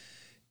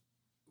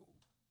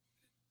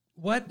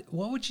 What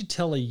would you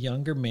tell a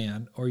younger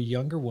man or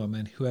younger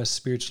woman who has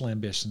spiritual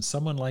ambition?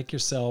 Someone like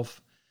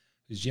yourself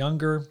who's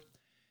younger,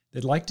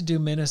 they'd like to do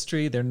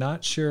ministry. They're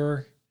not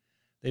sure.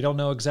 They don't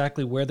know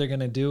exactly where they're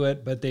going to do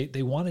it, but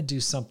they want to do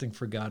something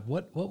for God.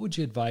 What would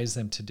you advise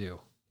them to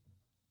do?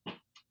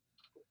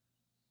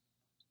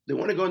 They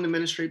want to go into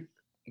ministry,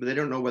 but they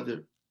don't know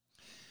whether.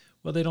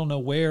 Well, they don't know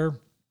where.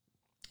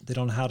 They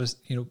don't know how to,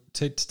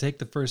 to take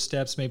the first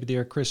steps. Maybe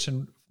they're a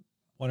Christian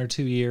 1 or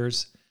 2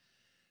 years.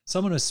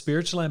 Someone with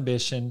spiritual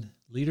ambition,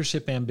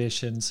 leadership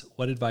ambitions,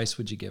 what advice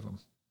would you give them?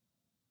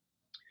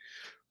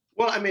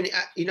 Well, I mean,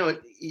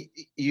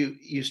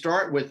 you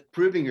start with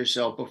proving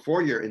yourself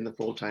before you're in the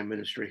full-time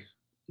ministry,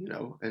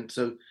 and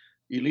so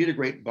you lead a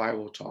great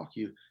Bible talk.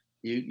 You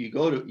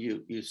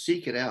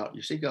seek it out.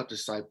 You seek out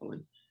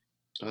discipling.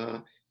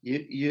 You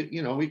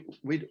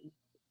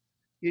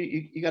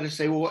got to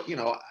say, well,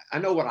 I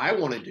know what I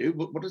want to do,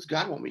 but what does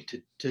God want me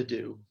to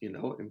do?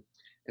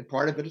 And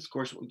part of it, of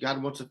course,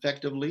 God wants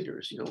effective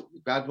leaders.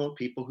 God wants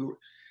people who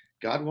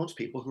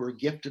are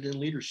gifted in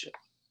leadership,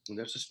 and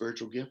that's a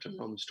spiritual gift in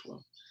Romans 12.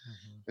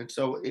 Mm-hmm. And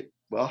so,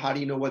 how do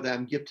you know whether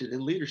I'm gifted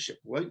in leadership?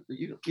 Well,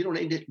 you don't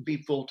need to be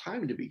full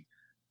time to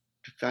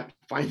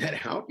find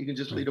that out. You can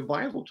just lead a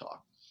Bible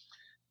talk,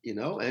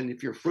 and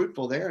if you're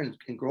fruitful there and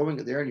growing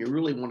there, and you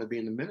really want to be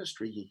in the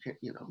ministry, you can,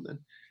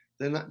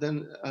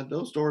 then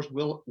those doors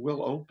will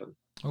open.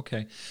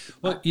 Okay.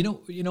 Well,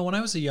 when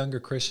I was a younger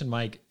Christian,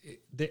 Mike,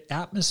 the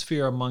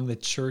atmosphere among the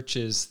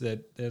churches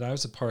that I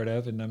was a part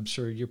of, and I'm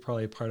sure you're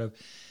probably a part of,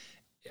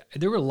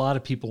 there were a lot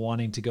of people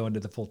wanting to go into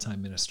the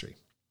full-time ministry.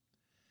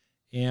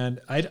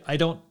 And I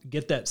don't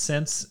get that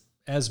sense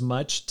as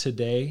much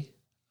today.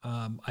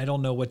 I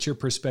don't know what your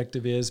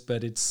perspective is,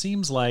 but it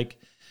seems like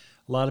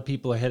a lot of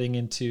people are heading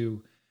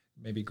into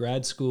maybe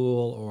grad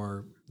school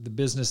or the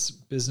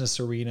business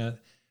arena.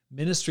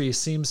 Ministry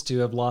seems to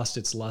have lost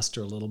its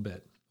luster a little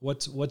bit.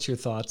 What's your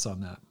thoughts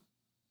on that?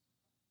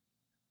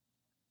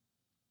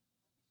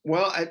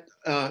 Well,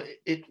 I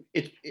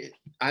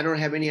don't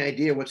have any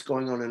idea what's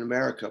going on in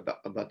America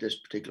about this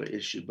particular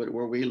issue, but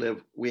where we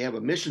live, we have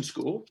a mission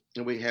school,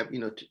 and we have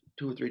 2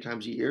 or 3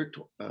 times a year,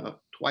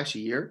 twice a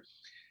year.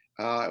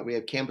 We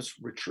have campus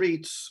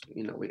retreats,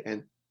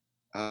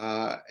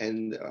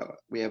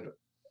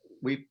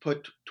 we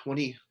put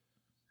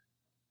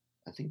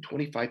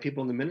 25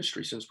 people in the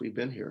ministry since we've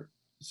been here,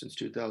 since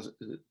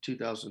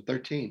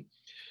 2013.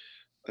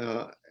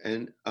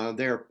 And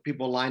there are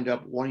people lined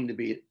up wanting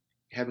to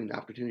having the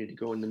opportunity to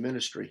go in the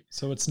ministry.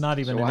 So it's not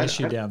even an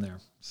issue down there.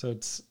 So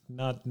it's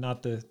not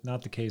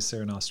the case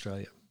there in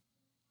Australia.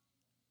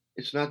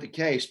 It's not the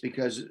case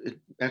because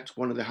that's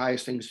one of the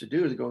highest things to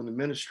do, to go in the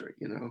ministry.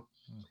 Mm-hmm.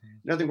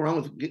 Nothing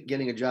wrong with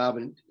getting a job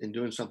and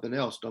doing something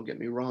else. Don't get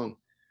me wrong.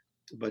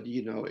 But,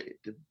 to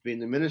be in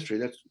the ministry,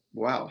 that's,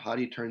 wow, how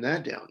do you turn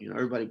that down?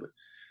 Everybody,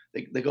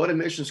 they go to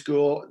mission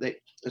school.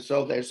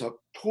 So there's a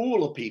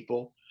pool of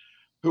people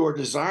who are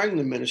desiring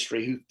the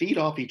ministry, who feed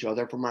off each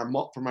other from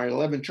our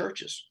 11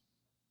 churches.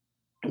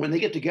 And when they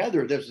get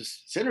together, there's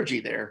this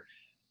synergy there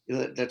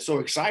that's so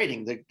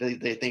exciting.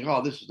 They think,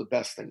 oh, this is the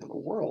best thing in the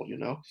world,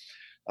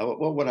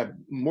 What would I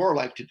more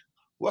like to?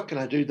 What can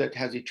I do that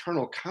has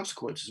eternal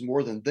consequences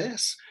more than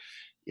this?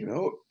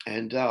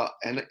 And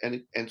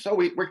so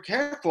we're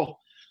careful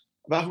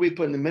about who we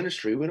put in the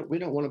ministry. We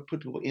don't want to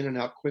put people in and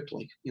out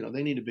quickly.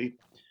 They need to be.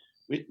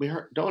 We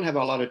don't have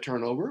a lot of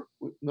turnover.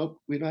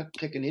 We're not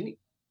taking any.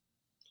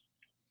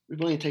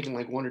 We've only taken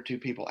like 1 or 2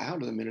 people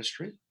out of the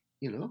ministry.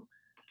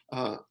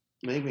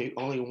 Maybe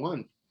only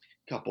 1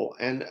 couple,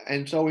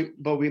 and so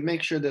we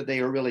make sure that they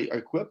are really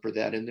equipped for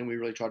that, and then we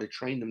really try to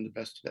train them the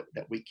best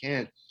that we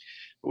can.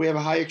 But we have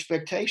a high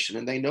expectation,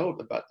 and they know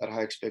about that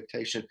high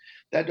expectation.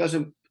 That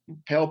doesn't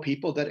compel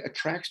people, that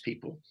attracts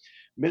people.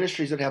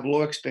 Ministries that have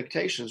low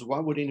expectations, why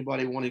would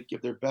anybody want to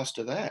give their best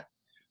to that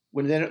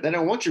when they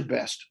don't want your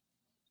best?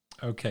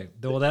 Okay,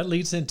 well, that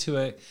leads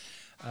into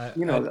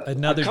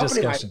another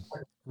discussion.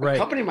 Right, a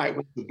company might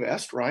want the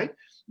best, right?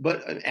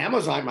 But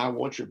Amazon might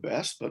want your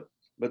best,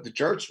 but the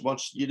church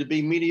wants you to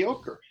be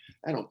mediocre.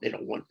 They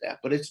don't want that.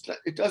 But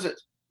it doesn't.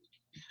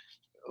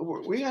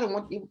 We gotta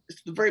want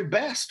it's the very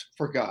best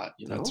for God.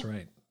 That's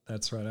right.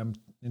 I'm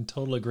in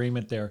total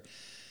agreement there.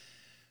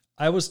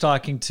 I was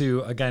talking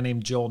to a guy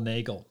named Joel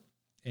Nagel,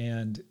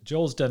 and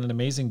Joel's done an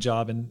amazing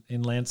job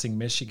in Lansing,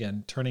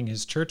 Michigan, turning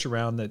his church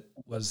around that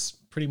was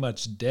pretty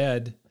much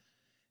dead,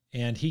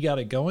 and he got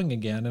it going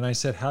again. And I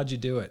said, how'd you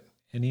do it?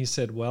 And he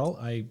said, well,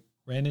 I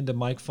ran into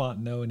Mike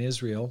Fontenot in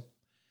Israel,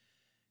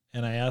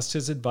 and I asked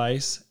his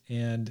advice,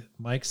 and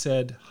Mike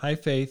said, high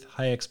faith,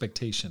 high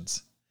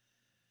expectations.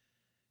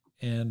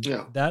 And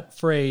that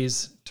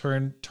phrase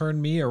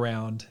turned me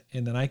around,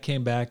 and then I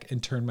came back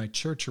and turned my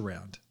church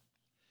around.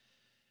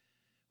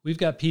 We've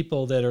got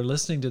people that are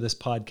listening to this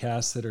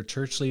podcast that are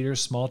church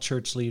leaders, small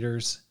church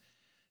leaders,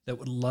 that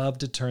would love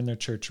to turn their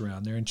church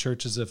around. They're in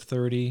churches of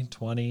 30,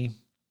 20,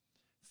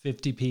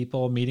 50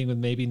 people, meeting with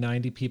maybe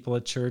 90 people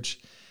at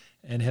church,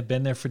 and have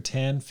been there for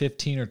 10,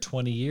 15, or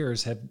 20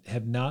 years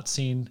have not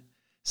seen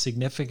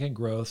significant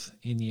growth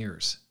in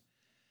years.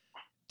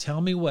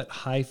 Tell me what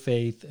high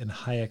faith and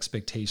high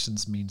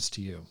expectations means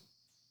to you.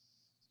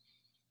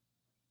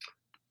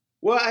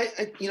 Well,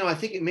 I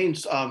think it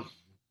means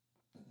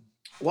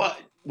well,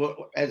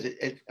 as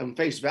on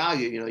face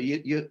value,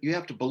 you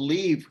have to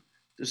believe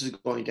this is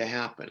going to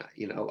happen.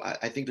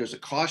 I think there's a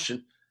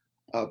caution.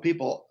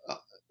 People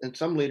and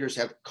some leaders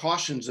have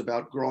cautions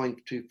about growing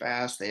too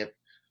fast. They have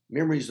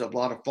memories of a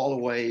lot of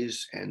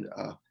fallaways, and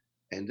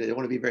they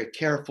want to be very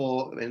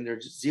careful, and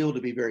there's zeal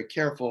to be very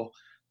careful.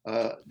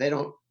 They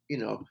don't,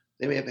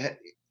 they may have had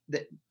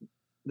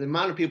the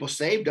amount of people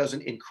saved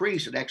doesn't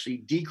increase; it actually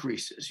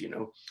decreases.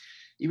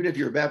 Even if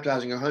you're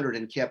baptizing 100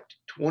 and kept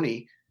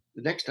 20,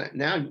 the next time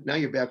now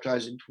you're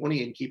baptizing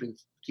 20 and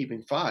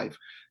keeping 5.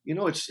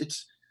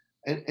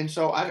 And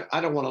so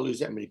I don't want to lose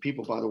that many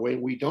people. By the way,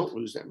 we don't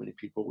lose that many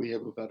people. We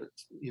have about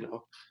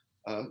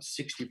a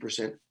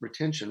 60%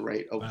 retention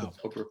rate over a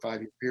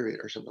 5-year period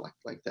or something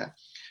like that.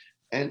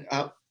 And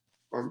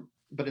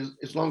but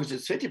as long as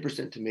it's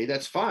 50% to me,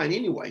 that's fine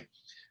anyway,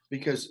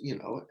 because you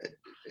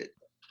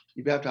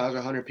baptize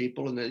 100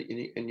 people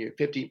and your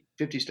 50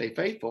 stay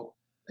faithful.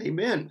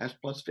 Amen. That's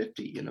plus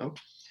 50.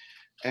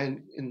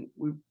 And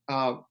we.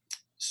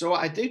 So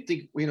I think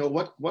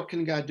what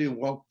can God do?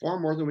 Well, far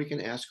more than we can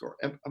ask or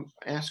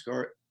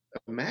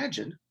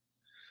imagine.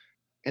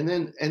 And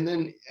then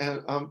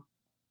so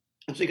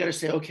you got to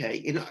say,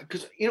 okay,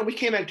 because we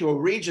came back to a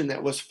region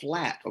that was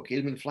flat. Okay,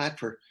 it's been flat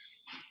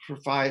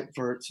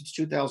since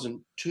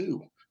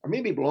 2002, or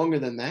maybe longer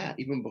than that.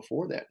 Even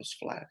before that, it was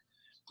flat.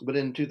 But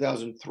in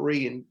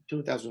 2003,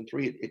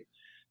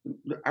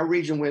 our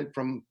region went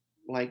from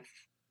like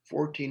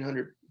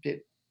 1,400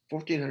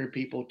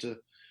 people to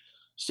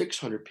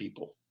 600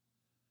 people.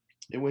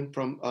 It went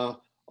from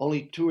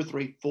only 2 or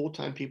 3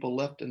 full-time people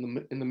left in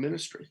the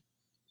ministry,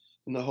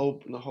 in the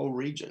whole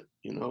region,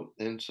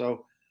 And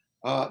so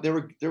there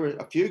were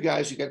a few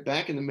guys who got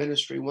back in the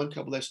ministry. One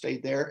couple that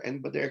stayed there,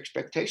 but their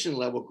expectation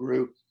level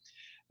grew.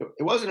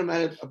 It wasn't a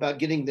matter about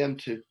getting them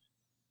to.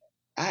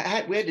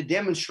 We had to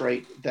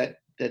demonstrate that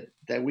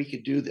we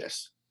could do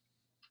this,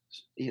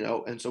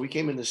 And so we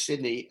came into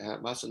Sydney,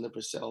 us and the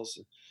Purcells,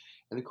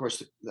 and of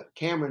course the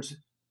Camerons.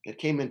 It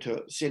came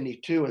into Sydney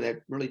too, and they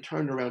really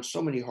turned around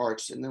so many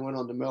hearts, and then went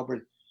on to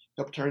Melbourne,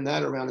 helped turn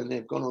that around, and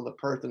they've gone on to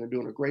Perth, and they're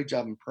doing a great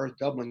job in Perth,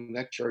 doubling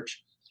that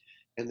church.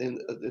 And then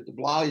the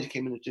Blythes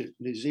came into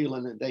New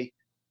Zealand, and they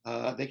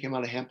came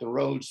out of Hampton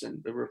Roads,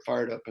 and they were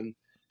fired up, and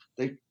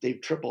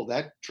they've tripled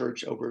that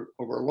church over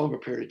a longer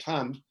period of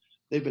time.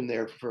 They've been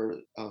there for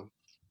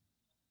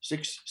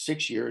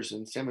 6 years,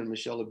 and Sam and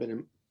Michelle have been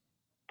in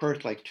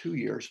Perth like 2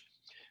 years,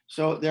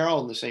 so they're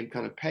all in the same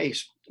kind of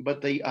pace.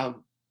 But they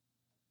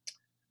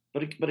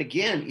But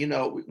again,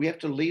 we have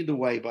to lead the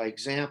way by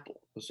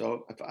example.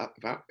 So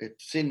if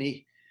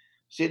Sydney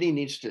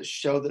needs to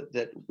show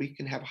that we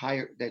can have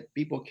that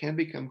people can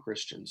become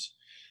Christians.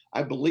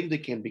 I believe they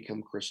can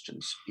become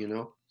Christians.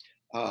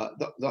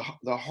 The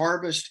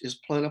harvest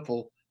is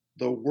plentiful,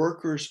 the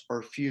workers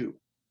are few.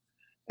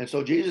 And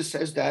so Jesus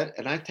says that,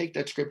 and I take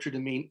that scripture to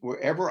mean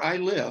wherever I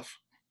live,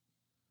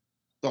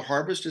 the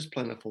harvest is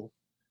plentiful,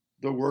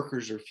 the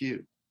workers are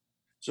few.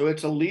 So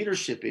it's a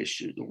leadership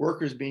issue. The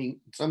workers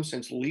being, in some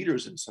sense,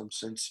 leaders in some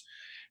sense.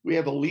 We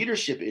have a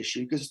leadership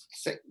issue because,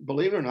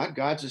 believe it or not,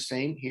 God's the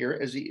same here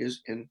as he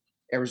is in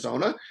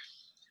Arizona,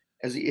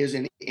 as he is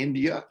in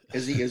India,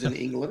 as he is in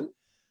England,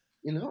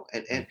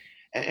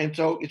 and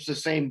so it's the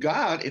same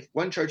God. If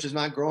one church is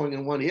not growing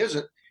and one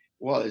isn't,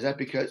 well, is that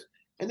because?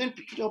 And then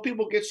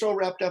people get so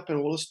wrapped up in,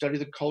 well, let's study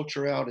the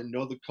culture out and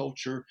know the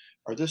culture,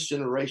 or this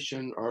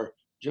generation, or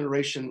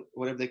generation,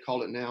 whatever they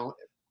call it now.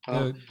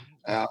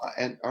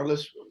 And or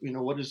let's,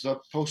 what is the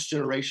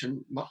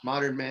post-generation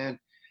modern man?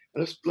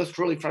 Let's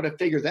really try to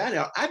figure that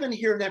out. I've been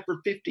hearing that for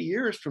 50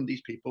 years from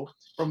these people,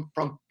 from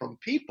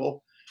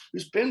people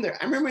who's been there.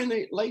 I remember in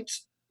the late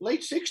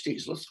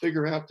 60s, let's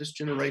figure out this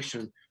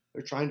generation.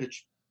 They're trying to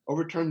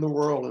overturn the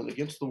world and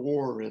against the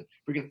war, and if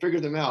we can figure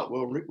them out,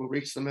 we'll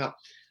reach them out.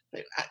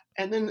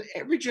 And then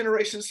every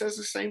generation says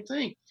the same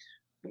thing.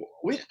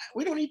 We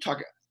don't need to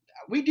talk.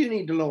 We do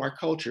need to know our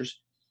cultures.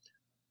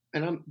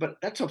 But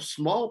that's a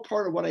small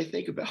part of what I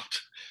think about.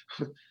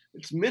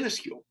 It's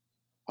minuscule.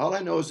 All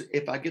I know is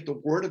if I get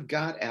the word of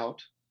God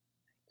out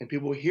and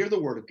people hear the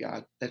word of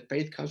God, that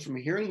faith comes from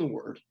hearing the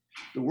word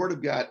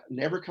of God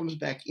never comes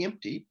back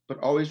empty, but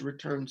always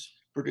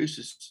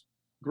produces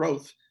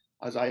growth.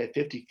 Isaiah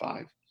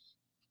 55,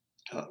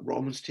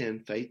 Romans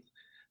 10, faith.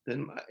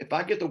 Then if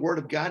I get the word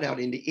of God out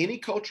into any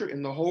culture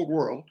in the whole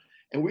world,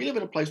 and we live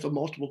in a place with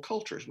multiple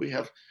cultures. We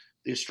have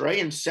the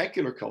Australian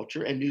secular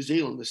culture, and New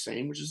Zealand the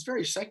same, which is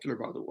very secular,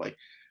 by the way.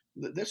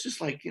 That's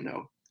just like,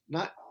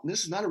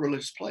 this is not a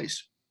religious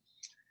place.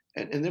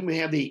 And then we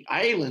have the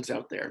islands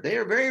out there. They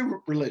are very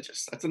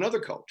religious. That's another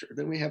culture.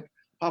 Then we have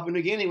Papua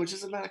New Guinea, which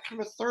is kind of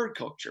a third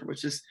culture,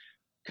 which is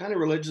kind of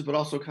religious, but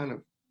also kind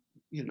of,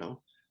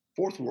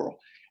 fourth world.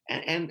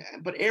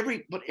 But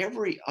every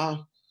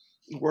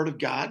the word of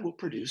God will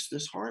produce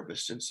this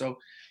harvest. And so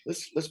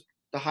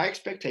the high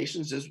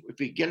expectations is if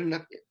we get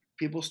enough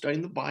people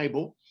studying the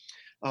Bible,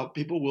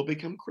 people will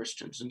become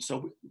Christians. And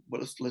so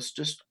let's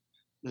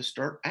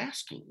start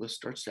asking. Let's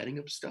start setting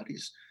up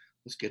studies.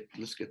 Let's get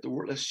the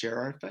word. Let's share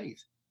our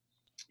faith.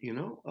 And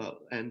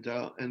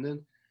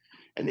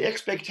the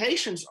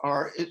expectations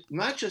are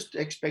not just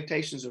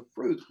expectations of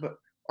fruit, but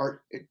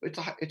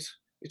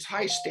it's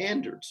high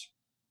standards.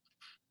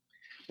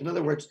 In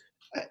other words,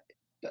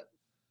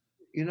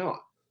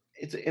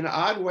 it's in an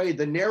odd way.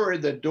 The narrower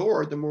the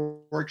door, the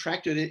more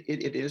attracted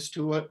it is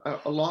to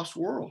a lost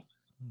world.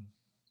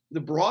 The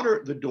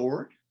broader the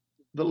door,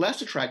 the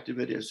less attractive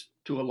it is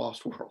to a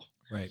lost world.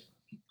 Right.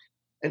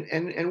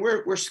 And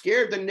we're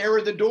scared the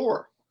narrower the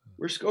door.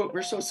 We're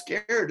so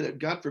scared that,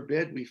 God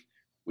forbid,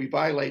 we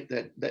violate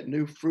that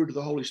new fruit of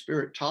the Holy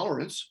Spirit,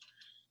 tolerance.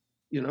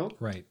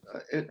 Right.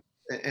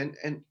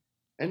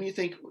 And you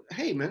think,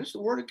 hey man, it's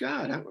the Word of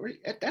God.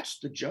 That's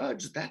the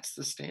judge. That's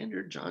the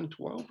standard. John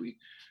 12. We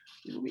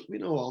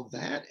know all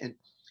that, and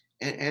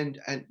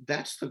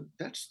that's the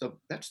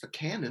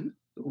canon,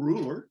 the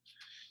ruler.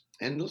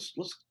 And let's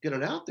get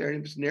it out there.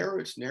 And if it's narrow,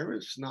 it's narrow.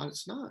 If it's not,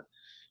 it's not.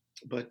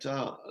 But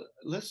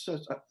let's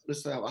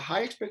have a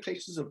high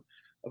expectations of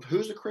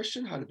who's a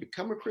Christian, how to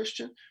become a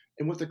Christian,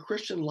 and what the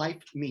Christian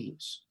life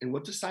means, and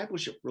what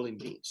discipleship really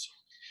means.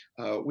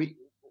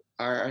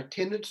 Our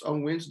attendance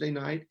on Wednesday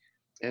night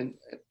and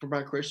for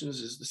my Christians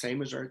is the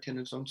same as our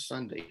attendance on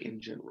Sunday in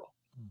general.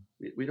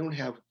 We don't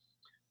have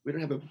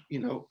a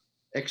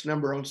X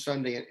number on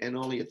Sunday and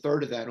only a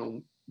third of that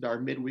on our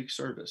midweek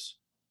service.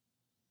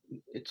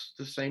 It's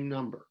the same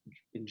number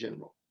in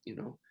general,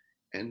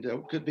 and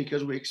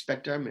because we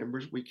expect our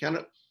members, we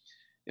cannot,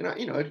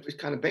 it's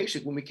kind of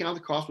basic. When we count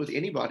the cost with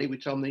anybody, we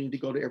tell them they need to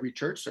go to every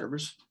church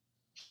service.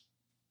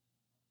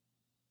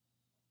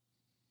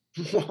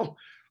 Well,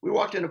 we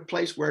walked in a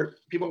place where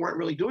people weren't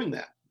really doing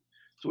that.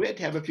 So we had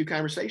to have a few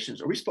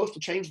conversations. Are we supposed to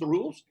change the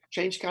rules,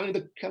 change counting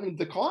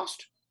the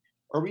cost,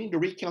 or we need to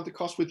recount the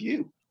cost with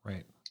you?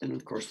 Right. And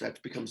of course,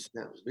 that becomes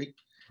big.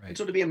 Right. And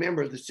so to be a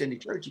member of the Cindy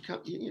Church,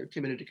 you're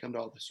committed to come to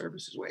all the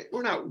services.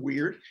 We're not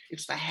weird.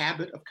 It's the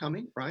habit of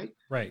coming, right?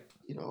 Right.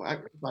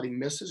 Everybody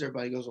misses.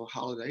 Everybody goes on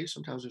holidays.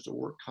 Sometimes there's a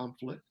work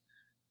conflict.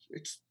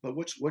 But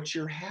what's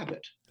your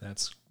habit?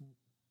 That's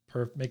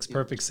makes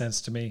perfect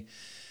sense to me.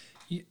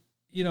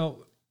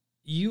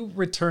 You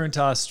returned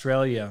to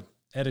Australia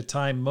at a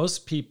time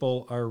most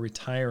people are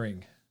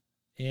retiring,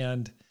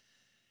 and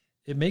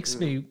it makes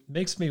me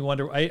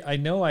wonder. I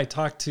know I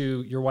talked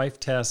to your wife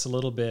Tess a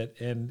little bit,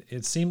 and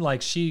it seemed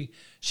like she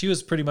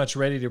was pretty much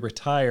ready to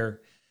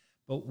retire.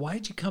 But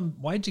why'd you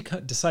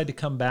decide to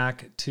come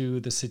back to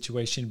the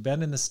situation? You've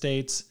been in the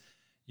States,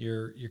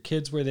 your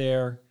kids were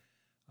there,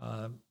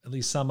 at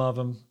least some of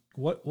them.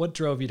 What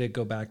drove you to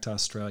go back to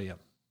Australia?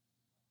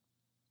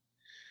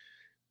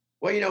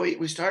 Well, we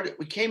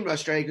came to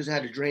Australia because I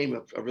had a dream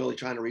of really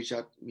trying to reach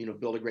out,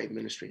 build a great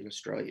ministry in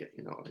Australia.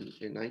 In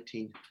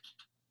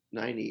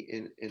 1990,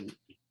 in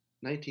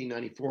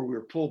 1994, we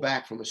were pulled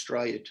back from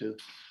Australia to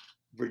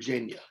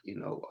Virginia.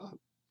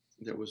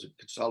 There was a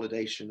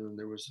consolidation, and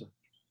there was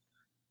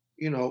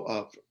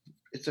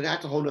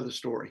that's a whole nother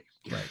story.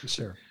 Right,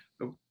 sure.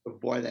 of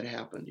why that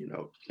happened,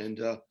 and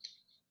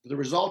the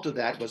result of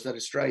that was that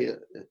Australia,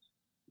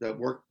 that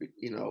worked,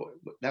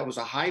 that was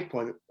a high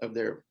point of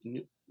their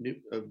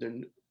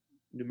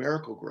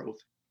numerical growth,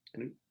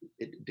 and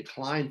it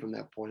declined from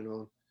that point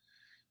on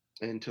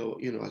until,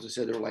 as I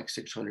said, there were like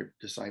 600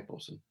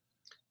 disciples in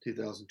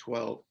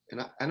 2012,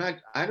 and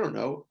I don't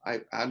know, I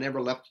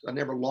never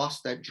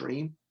lost that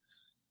dream.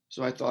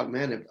 So I thought,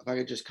 man, if I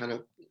could just kind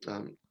of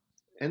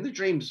and the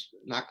dream's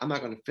I'm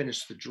not going to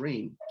finish the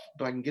dream,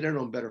 but I can get it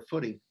on better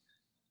footing.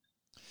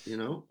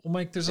 Well,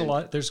 Mike,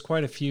 there's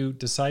quite a few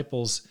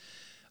disciples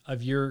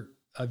of your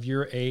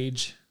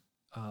age.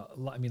 A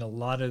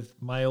lot of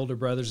my older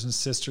brothers and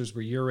sisters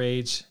were your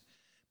age,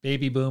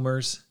 baby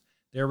boomers.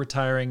 They're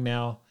retiring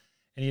now.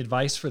 Any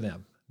advice for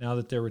them now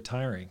that they're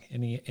retiring?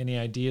 Any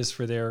ideas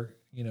for their,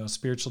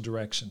 spiritual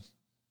direction?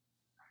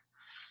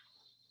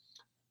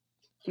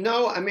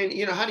 No,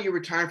 how do you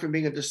retire from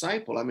being a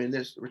disciple?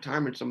 This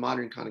retirement's a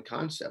modern kind of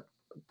concept.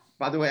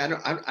 By the way, I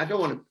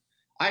don't want to.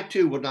 I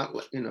too would not,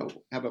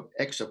 have an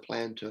exit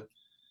plan to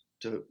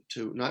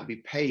not be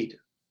paid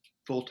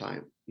full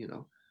time.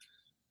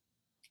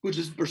 Which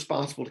is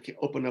responsible to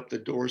open up the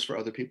doors for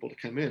other people to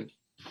come in.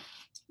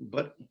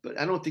 But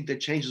I don't think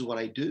that changes what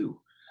I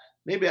do.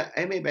 Maybe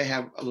I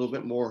have a little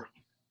bit more,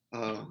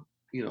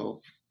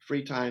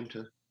 free time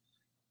to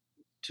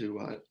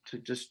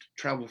just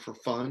travel for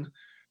fun.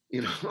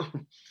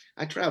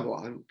 I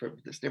travel.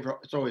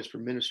 It's always for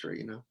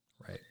ministry.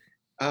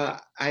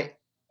 Right.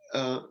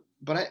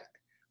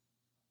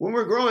 When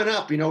we're growing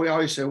up, we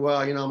always say, well,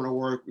 I'm going to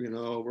work,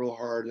 real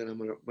hard, and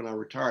when I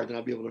retire, then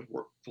I'll be able to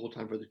work full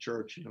time for the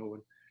church, and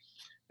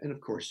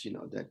of course,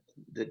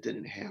 that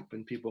didn't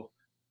happen. People,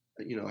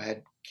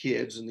 had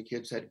kids, and the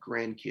kids had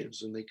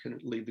grandkids, and they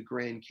couldn't leave the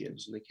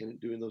grandkids, and they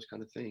couldn't do those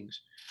kind of things.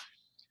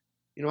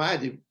 We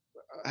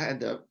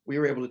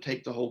were able to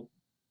take the whole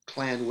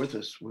clan with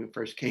us when we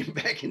first came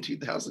back in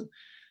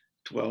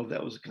 2012.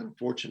 That was kind of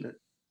fortunate.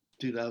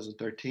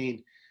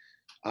 2013.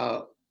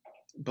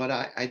 But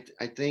I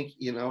think,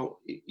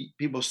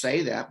 people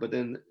say that, but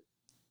then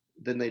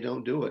they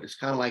don't do it. It's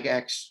kind of like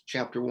Acts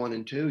chapter 1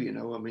 and 2,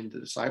 I mean, the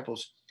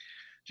disciples,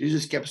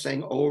 Jesus kept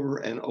saying over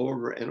and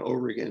over and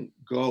over again,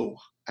 go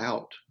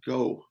out,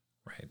 go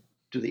right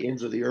to the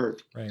ends of the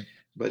earth. right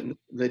But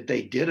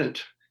they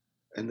didn't.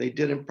 And they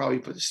didn't probably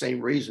for the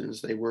same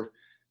reasons. They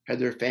had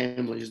their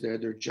families, they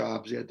had their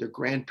jobs, they had their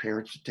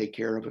grandparents to take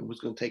care of, and was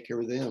going to take care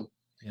of them.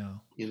 yeah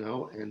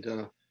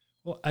And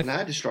well and I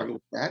had to struggle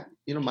with that.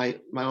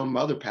 My own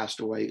mother passed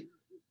away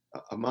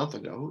a month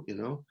ago,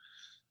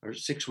 or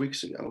 6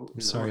 weeks ago.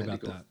 I'm sorry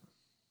about that.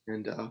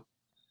 And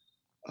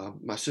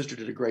my sister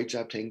did a great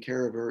job taking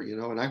care of her,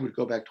 and I would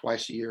go back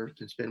twice a year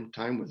and spend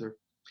time with her.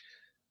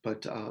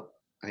 But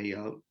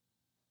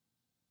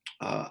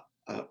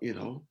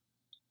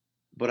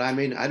but I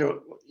mean, I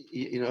don't,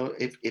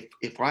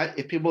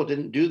 if people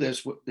didn't do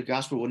this, the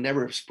gospel would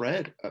never have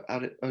spread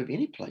out of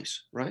any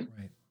place, right?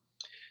 Right.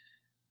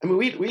 I mean,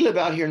 we live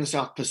out here in the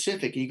South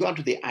Pacific. You go out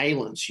to the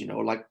islands,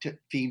 like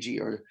Fiji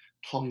or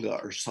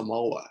Tonga or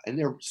Samoa, and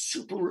they're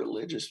super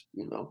religious,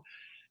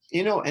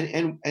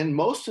 and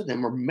most of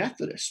them are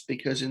Methodists,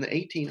 because in the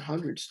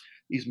 1800s,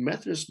 these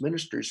Methodist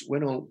ministers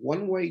went on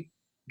one-way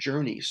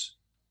journeys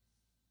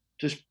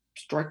to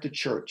start the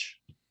church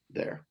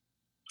there,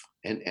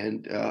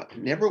 and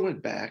never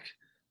went back,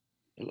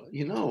 and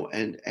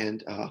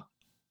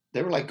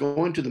they were like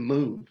going to the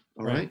moon,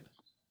 all right?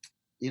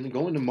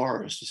 Going to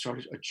Mars to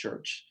start a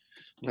church.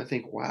 And I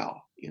think,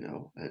 wow,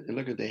 and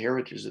look at the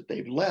heritage that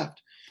they've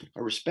left.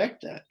 I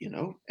respect that,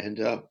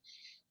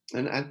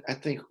 and I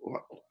think,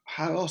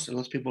 how else,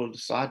 unless people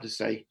decide to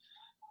say,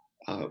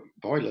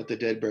 boy, let the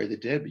dead bury the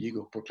dead, but you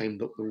go proclaim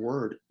the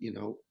word,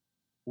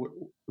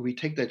 we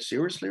take that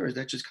seriously, or is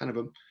that just kind of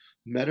a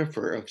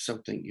metaphor of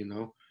something,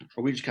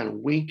 or we just kind of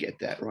wink at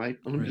that, right?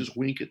 I'm going to just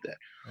wink at that.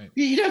 Right.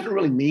 He doesn't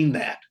really mean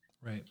that.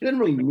 Right. He doesn't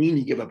really mean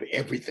you give up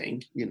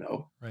everything,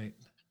 Right.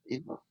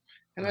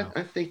 And wow.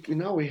 I think,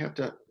 we have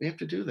to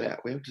do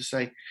that. We have to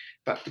say,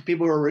 but the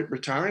people who are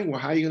retiring, well,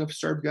 how are you going to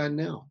serve God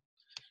now?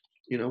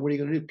 What are you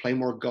going to do? Play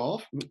more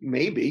golf?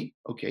 Maybe.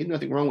 Okay.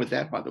 Nothing wrong with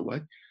that, by the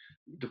way,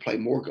 to play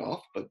more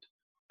golf, but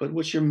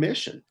what's your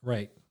mission?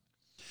 Right.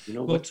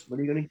 What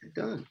are you going to get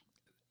done?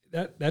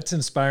 That's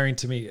inspiring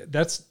to me.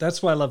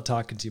 That's why I love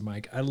talking to you,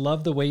 Mike. I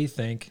love the way you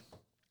think.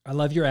 I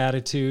love your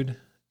attitude,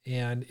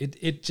 and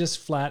it just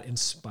flat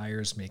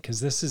inspires me,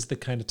 because this is the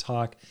kind of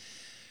talk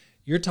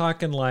you're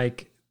talking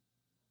like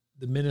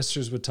the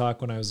ministers would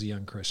talk when I was a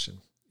young Christian.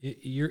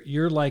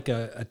 You're like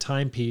a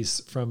timepiece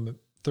from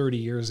 30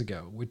 years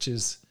ago, which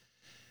is,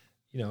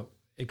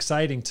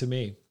 exciting to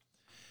me.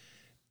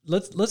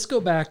 Let's go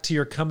back to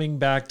your coming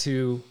back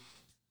to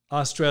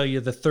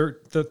Australia the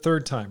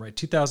third time, right?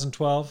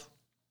 2012.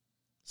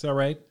 Is that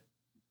right?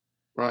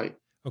 Right.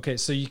 Okay,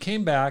 so you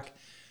came back.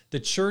 The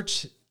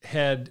church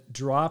had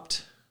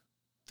dropped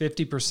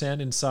 50%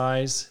 in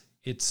size.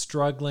 It's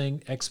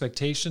struggling.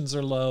 Expectations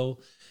are low.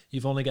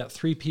 You've only got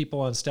 3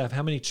 people on staff.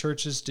 How many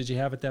churches did you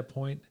have at that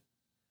point?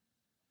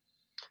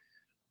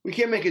 We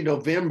came back in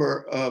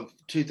November of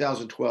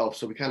 2012.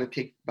 So we kind of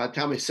by the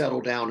time we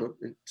settled down,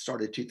 it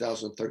started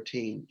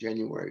 2013,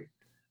 January.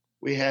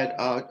 We had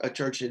a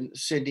church in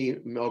Sydney,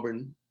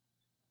 Melbourne,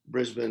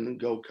 Brisbane,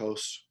 Gold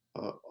Coast,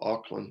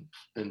 Auckland,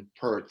 and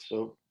Perth,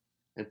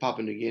 and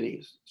Papua New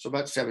Guinea. So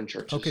about 7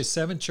 churches. Okay,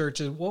 7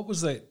 churches. What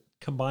was the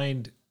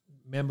combined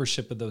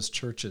membership of those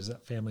churches,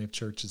 that family of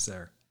churches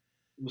there?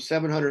 It was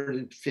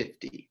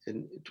 750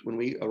 when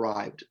we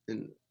arrived.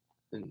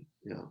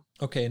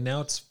 Okay, and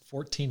now it's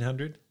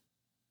 1,400?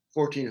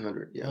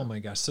 1,400, yeah. Oh my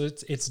gosh. So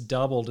it's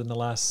doubled in the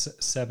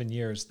last 7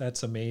 years.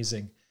 That's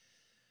amazing.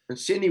 And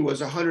Sydney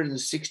was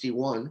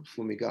 161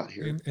 when we got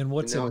here. And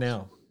what's it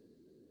now?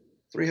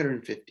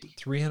 350.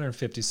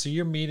 350. So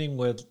you're meeting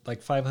with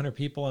like 500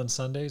 people on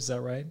Sundays, is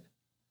that right?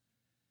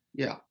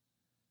 Yeah.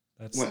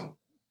 Well,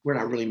 we're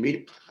not really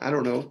meeting. I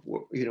don't know.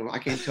 I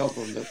can't tell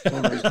from the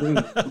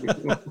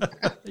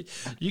Zoom.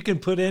 You can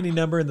put any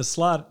number in the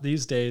slot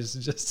these days.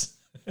 Just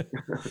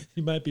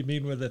you might be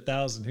meeting with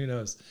 1,000. Who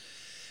knows?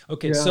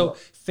 Okay, yeah. So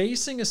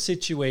facing a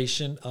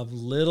situation of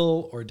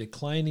little or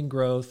declining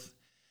growth,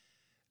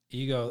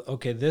 you go,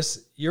 okay,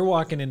 you're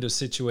walking into a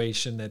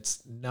situation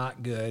that's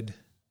not good.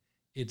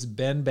 It's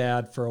been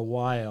bad for a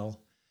while,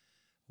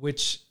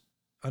 which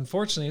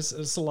unfortunately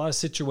it's a lot of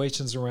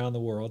situations around the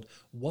world.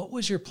 What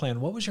was your plan?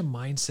 What was your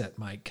mindset,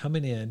 Mike,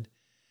 coming in?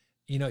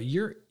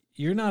 You're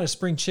not a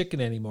spring chicken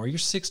anymore. You're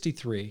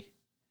 63,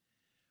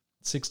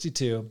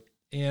 62.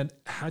 And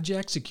how'd you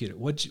execute it?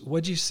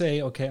 What'd you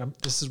say? Okay,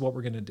 this is what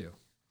we're going to do.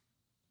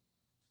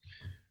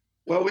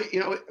 Well,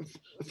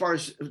 as far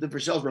as the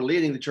Purcells were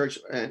leading the church,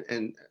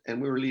 and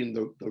we were leading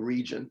the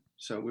region,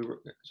 so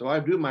I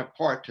do my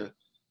part to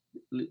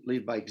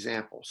lead by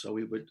example. So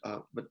we would,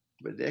 but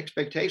the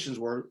expectations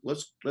were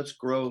let's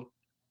grow.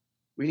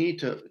 We need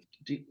to,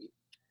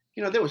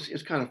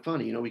 it's kind of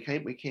funny.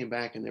 We came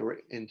back and they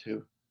were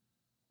into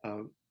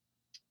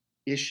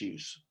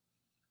issues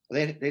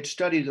they'd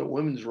studied the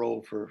women's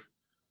role for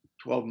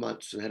 12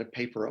 months and had a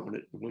paper on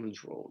it, the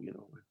women's role,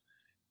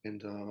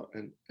 and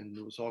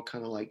it was all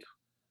kind of like,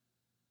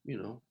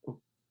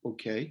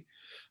 okay,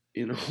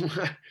 you know,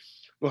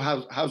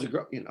 well, how's it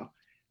go,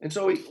 and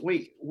so we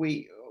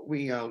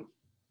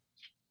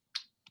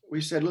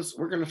said,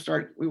 we're going to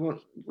start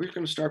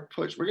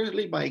push. We're going to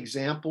lead by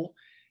example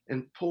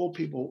and pull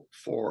people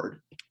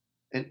forward.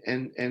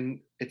 And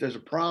if there's a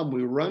problem,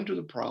 we run to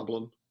the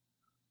problem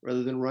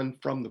rather than run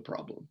from the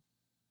problem.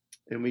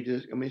 And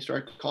we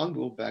start calling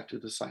people back to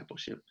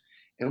discipleship,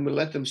 and we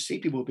let them see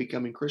people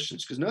becoming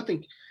Christians, because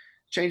nothing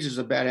changes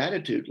a bad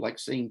attitude like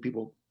seeing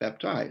people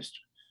baptized,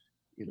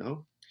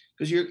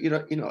 because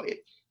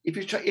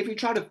if you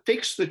try to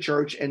fix the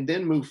church and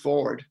then move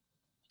forward,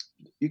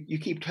 you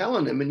keep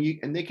telling them,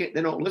 and they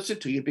don't listen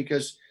to you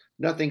because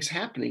nothing's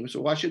happening.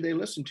 So why should they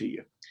listen to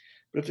you?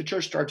 But if the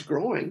church starts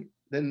growing,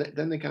 then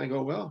they kind of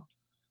go, well,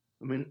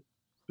 I mean,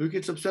 who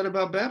gets upset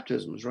about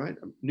baptisms, right?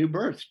 New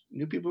birth,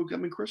 new people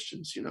becoming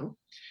Christians,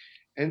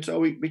 And so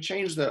we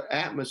changed the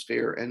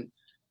atmosphere. And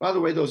by the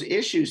way, those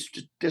issues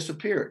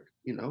disappeared,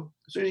 As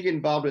soon as you get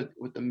involved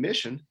with the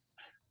mission,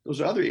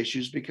 those other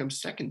issues become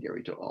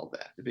secondary to all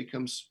that. It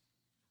becomes,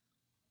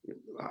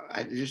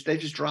 they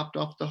just dropped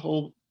off the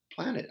whole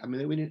planet. I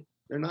mean,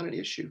 they're not an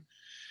issue.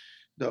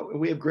 Though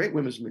we have great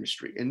women's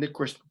ministry. And of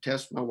course,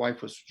 Tess, my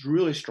wife, was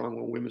really strong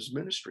on women's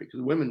ministry, because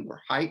the women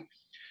were hiding.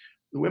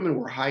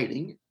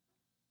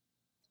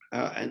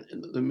 And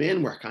the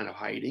men were kind of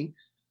hiding.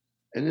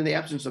 And in the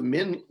absence of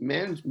men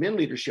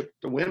leadership,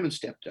 the women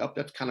stepped up.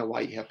 That's kind of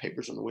why you have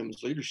papers on the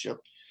women's leadership,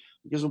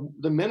 because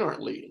the men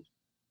aren't leading,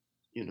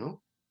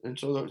 And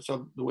so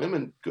the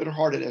women,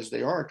 good-hearted as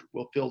they are,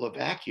 will fill the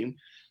vacuum.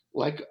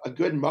 Like a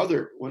good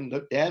mother, when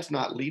the dad's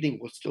not leading,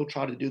 will still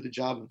try to do the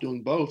job of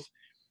doing both,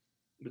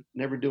 but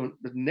never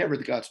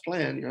the God's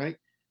plan, right?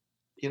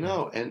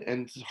 And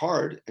it's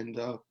hard. And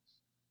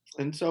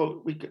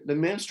so the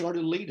men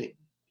started leading.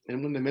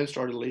 And when the men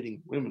started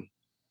leading, women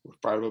were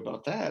fired up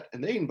about that,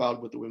 and they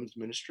involved with the women's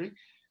ministry.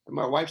 And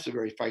my wife's a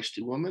very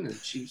feisty woman, and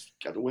she's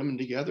got the women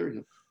together,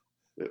 and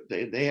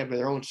they have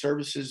their own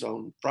services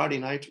on Friday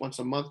nights once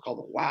a month called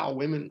the Wow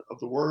Women of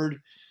the Word,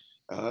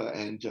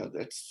 and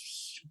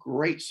that's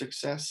great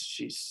success.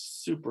 She's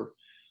super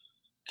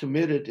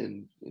committed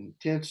and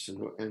intense,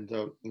 and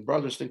the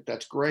brothers think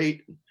that's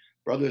great.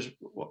 Brothers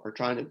are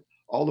trying to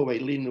want to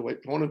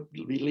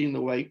be leading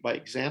the way by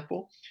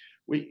example.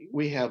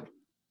 We have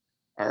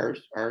our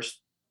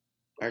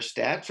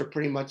stats are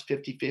pretty much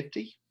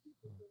 50-50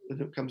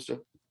 when it comes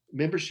to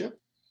membership.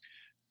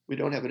 We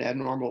don't have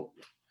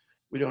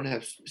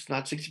it's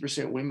not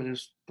 60% women,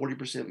 it's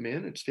 40%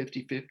 men, it's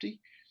 50-50.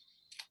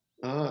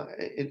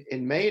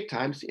 In May, at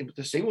times, in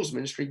the singles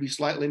ministry, be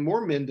slightly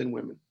more men than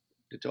women,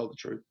 to tell the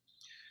truth.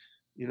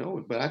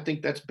 But I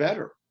think that's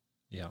better.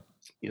 Yeah.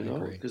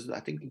 Because I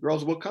think the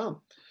girls will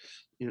come,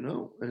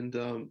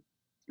 and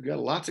we got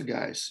lots of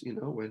guys, and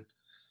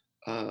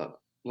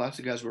lots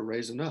of guys we're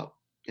raising up,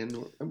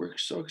 and we're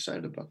so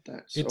excited about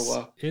that.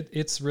 So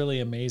it's really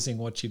amazing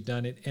what you've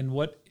done. And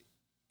what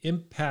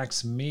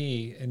impacts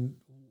me and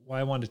why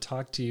I want to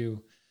talk to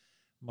you,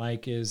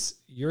 Mike, is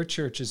your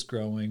church is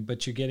growing,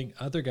 but you're getting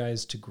other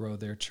guys to grow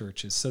their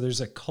churches. So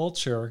there's a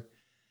culture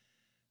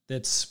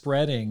that's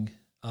spreading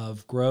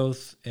of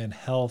growth and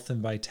health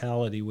and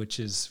vitality, which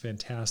is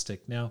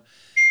fantastic. Now,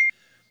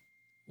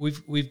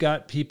 we've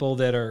got people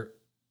that are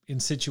in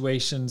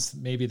situations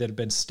maybe that have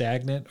been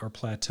stagnant or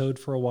plateaued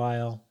for a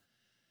while.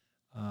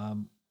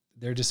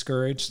 They're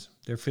discouraged.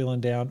 They're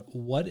feeling down.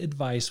 What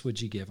advice would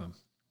you give them?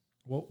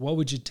 What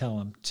would you tell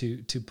them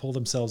to pull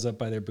themselves up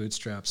by their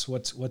bootstraps?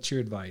 What's your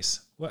advice?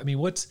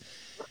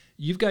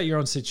 You've got your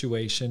own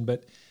situation,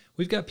 but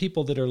we've got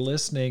people that are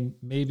listening,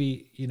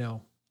 maybe,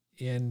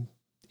 in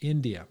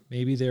India,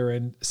 maybe they're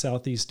in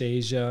Southeast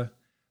Asia,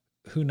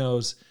 who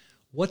knows?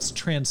 What's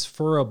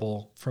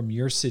transferable from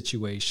your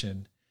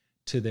situation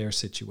to their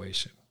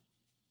situation?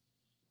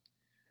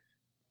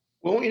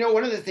 Well,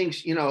 one of the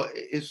things,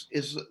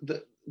 is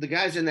the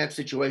guys in that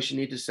situation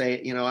need to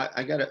say,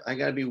 I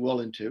gotta be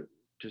willing to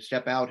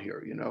step out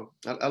here.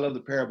 I love the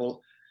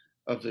parable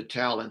of the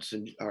talents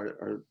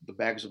or the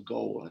bags of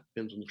gold. It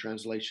depends on the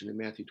translation in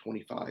Matthew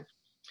 25,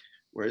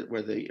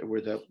 where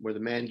the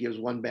man gives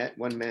one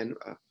man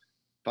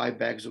 5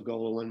 bags of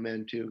gold, one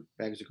man 2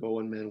 bags of gold,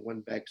 one man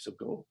 1 bags of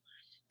gold,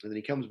 and then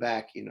he comes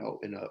back, in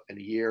a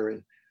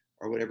year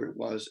or whatever it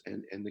was,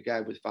 and the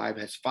guy with 5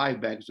 has 5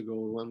 bags of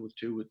gold, one with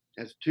 2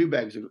 has 2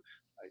 bags of gold.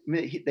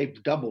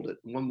 They've doubled it.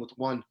 One with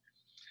 1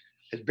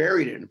 has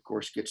buried it, and of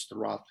course gets the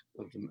wrath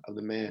of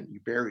the man. You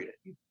buried it.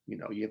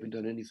 You haven't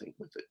done anything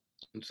with it.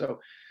 And so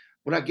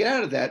when I get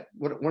out of that,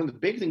 one of the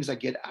big things I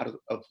get out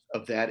of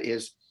that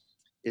is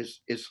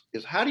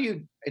how do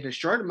you, in a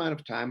short amount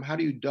of time, how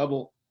do you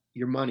double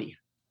your money?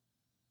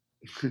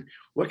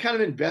 What kind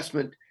of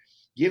investment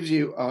gives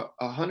you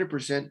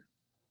 100%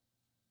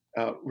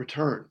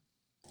 return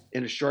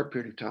in a short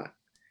period of time?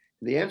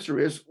 And the answer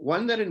is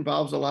one that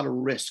involves a lot of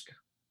risk,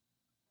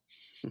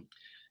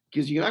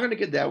 because you're not going to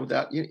get that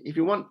without. If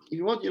you want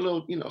your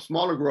little,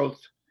 smaller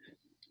growth,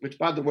 which,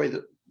 by the way,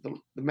 the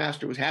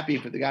master was happy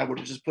if the guy would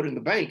have just put in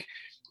the bank,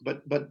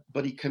 but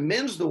he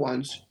commends the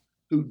ones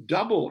who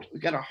doubled,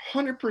 got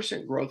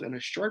 100% growth in a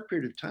short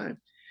period of time,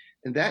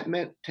 and that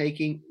meant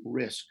taking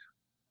risk.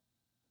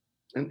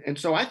 And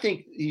so I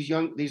think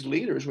these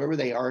leaders, wherever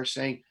they are,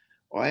 saying,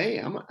 "Oh, hey,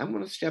 I'm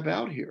going to step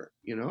out here.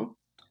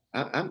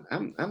 I'm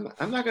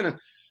not going to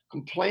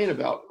complain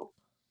about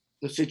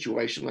the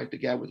situation like the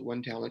guy with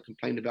one talent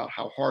complained about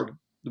how hard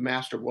the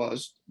man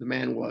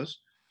was,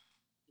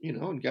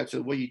 And God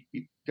said, "Well,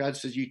 God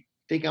says, you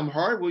think I'm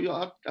hard?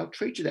 Well, I'll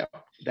treat you that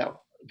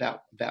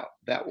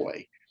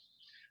way."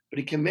 But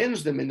He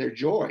commends them in their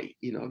joy.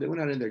 They went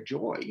out in their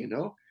joy.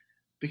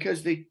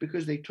 Because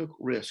they took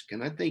risk.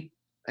 And I think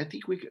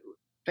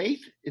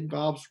faith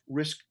involves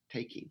risk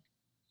taking.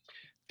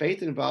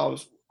 Faith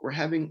involves we're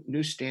having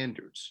new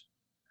standards.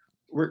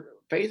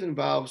 Faith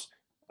involves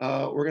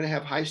we're going to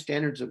have high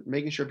standards of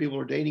making sure people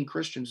are dating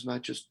Christians,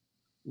 not just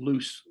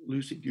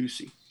loosey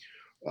goosey.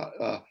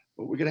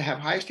 We're going to have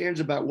high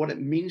standards about what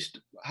it means,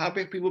 how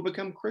people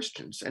become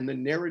Christians, and the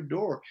narrow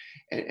door,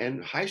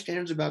 and high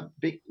standards about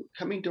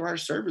coming to our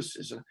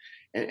services.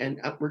 And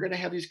we're going to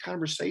have these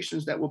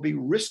conversations that will be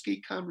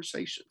risky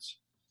conversations.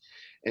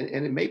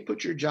 And it may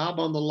put your job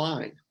on the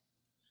line.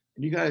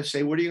 And you got to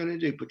say, what are you going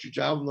to do? Put your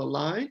job on the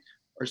line,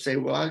 or say,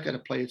 well, I've got to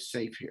play it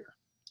safe here.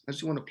 I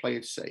just want to play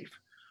it safe.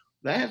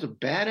 That has a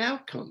bad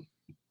outcome,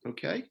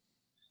 okay?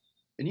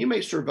 And you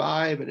may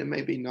survive, and it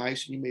may be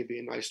nice, and you may be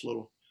a nice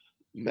little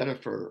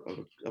metaphor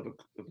of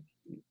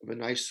a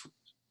nice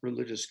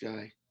religious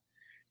guy,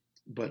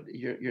 but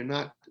you're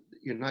not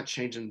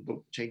changing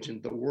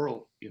the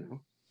world,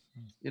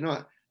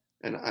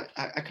 And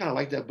I kind of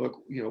like that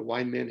book,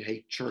 Why Men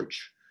Hate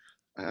Church.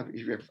 I don't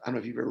know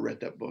if you've ever read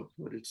that book,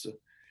 but it's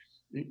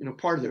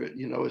part of it,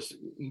 is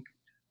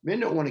men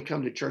don't want to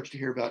come to church to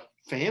hear about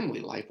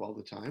family life all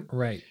the time.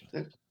 Right.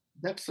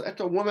 That's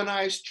a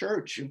womanized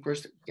church. And of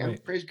course,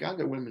 Right. Praise God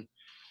that women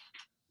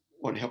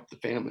want to help the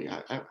family.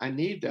 I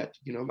need that.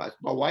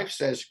 My wife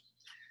says,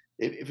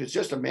 if it's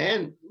just a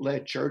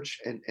man-led church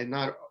and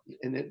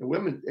the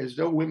women, there's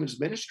no women's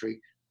ministry,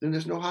 then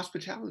there's no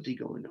hospitality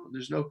going on.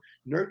 There's no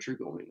nurture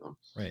going on.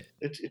 Right.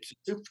 It's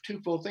a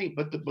twofold thing.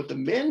 But the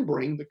men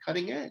bring the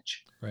cutting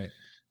edge. Right.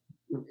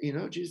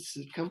 Jesus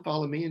said, "Come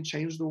follow me and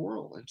change the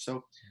world." And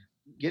so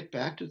get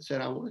back to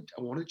said, I want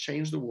to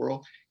change the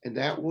world, and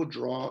that will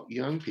draw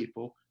young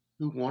people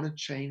who want to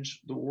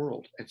change the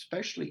world,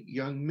 especially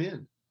young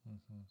men.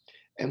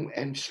 Mm-hmm.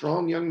 And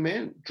strong young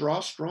men draw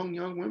strong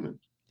young women.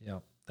 Yeah,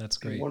 that's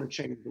great. Who want to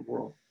change the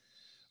world.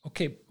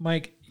 Okay,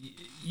 Mike,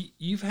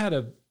 you've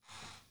had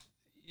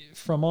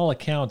from all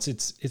accounts,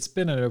 it's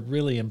been a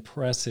really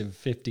impressive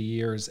 50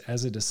 years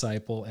as a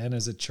disciple and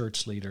as a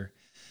church leader.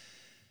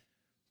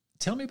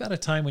 Tell me about a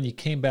time when you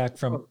came back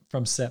from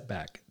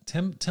setback.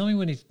 Tell me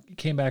when you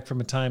came back from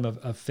a time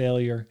of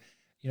failure.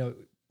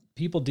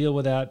 People deal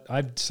with that.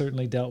 I've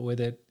certainly dealt with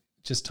it.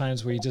 Just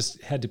times where you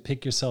just had to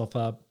pick yourself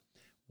up.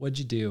 What'd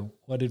you do?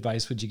 What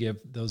advice would you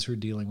give those who are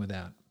dealing with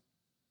that?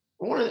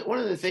 One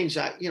of the things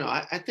I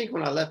think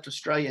when I left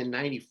Australia in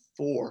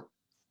 '94,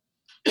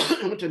 I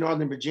went to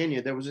Northern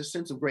Virginia. There was a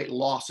sense of great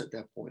loss at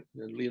that point.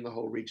 Leading the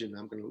whole region,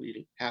 I'm going to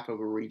lead half of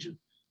a region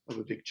of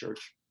a big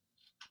church.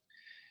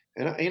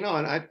 And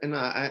I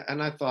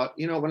thought,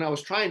 when I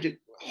was trying to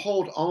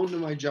hold on to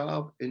my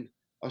job in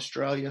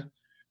Australia,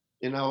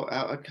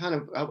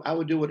 I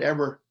would do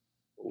whatever.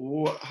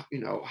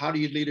 How do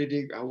you lead a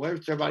D?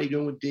 What's everybody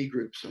doing with D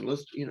groups? And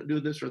let's do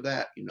this or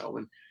that.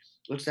 And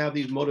let's have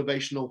these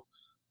motivational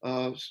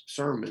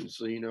sermons.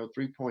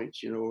 3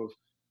 points.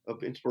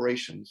 Of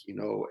inspirations.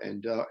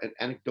 And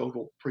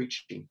anecdotal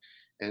preaching,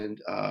 and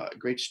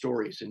great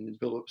stories, and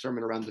build a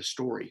sermon around the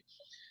story,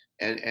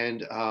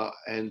 and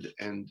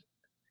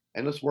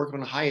let's work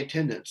on high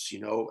attendance,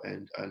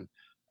 and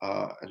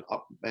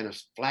a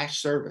flash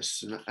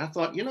service. And I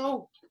thought,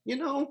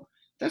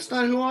 that's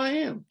not who I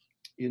am,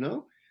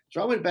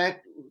 So I went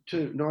back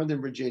to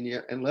Northern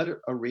Virginia and led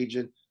a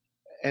region,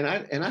 and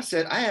I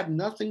said, I have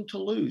nothing to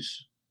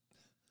lose.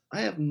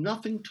 I have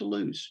nothing to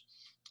lose.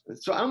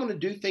 So I'm going to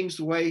do things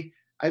the way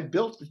I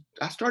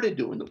started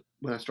doing them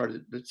when I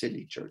started the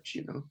Sydney church.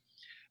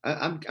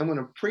 I'm going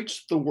to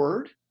preach the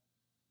word.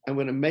 I'm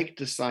going to make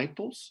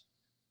disciples.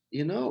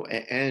 And I'm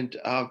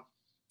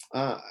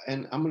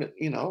going to,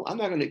 I'm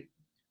not going to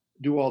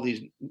do all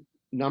these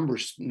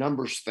numbers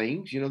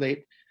things.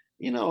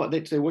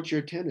 They'd say, "What's your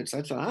attendance?"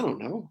 I'd say, "I don't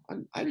know.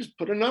 I just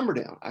put a number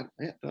down." I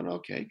thought,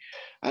 okay,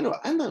 I know.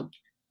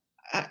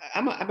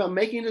 I'm about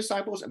making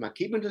disciples. I'm about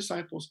keeping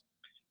disciples,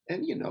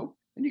 and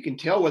you can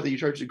tell whether your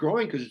church is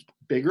growing because it's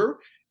bigger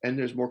and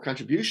there's more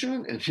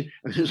contribution and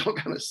there's all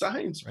kind of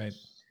signs, right,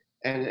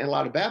 and a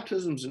lot of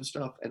baptisms and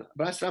stuff.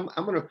 But I said,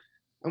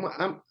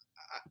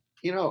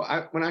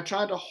 when I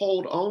tried to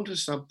hold on to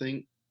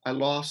something, I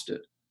lost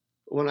it.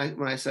 When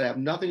I said I have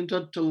nothing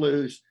to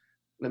lose,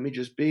 let me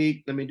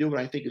do what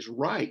I think is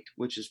right,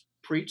 which is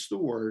preach the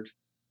word,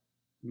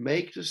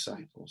 make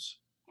disciples,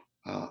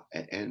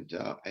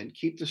 and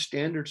keep the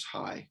standards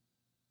high,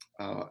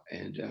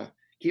 and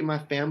keep my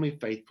family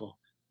faithful,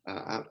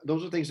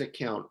 Those are things that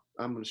count.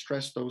 I'm going to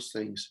stress those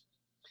things.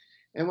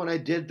 And when I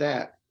did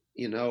that,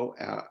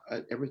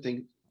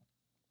 everything,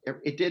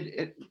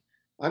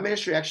 my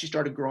ministry actually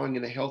started growing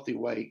in a healthy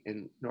way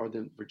in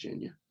Northern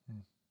Virginia.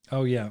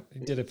 Oh yeah,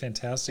 you did a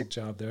fantastic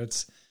job there.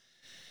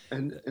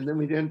 And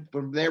then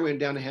from there we went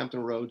down to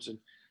Hampton Roads and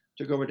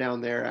took over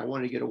down there. I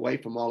wanted to get away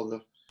from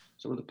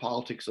some of the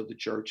politics of the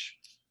church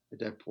at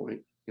that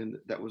point, and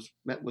that was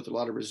met with a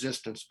lot of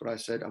resistance. But I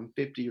said, I'm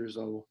 50 years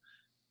old.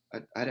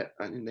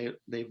 And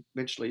they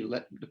eventually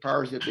the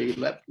powers that be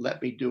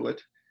let me do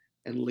it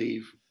and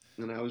leave.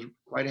 And I was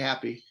quite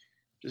happy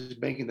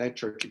just making that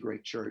church a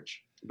great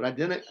church. But I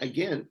didn't,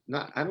 again,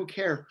 I don't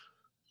care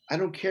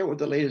what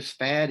the latest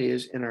fad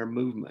is in our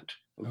movement.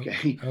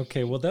 Okay.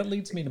 Okay. Well, that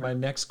leads me to my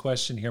next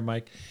question here,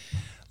 Mike.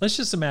 Let's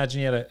just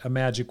imagine you had a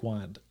magic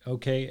wand.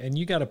 Okay. And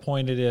you got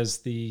appointed as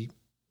the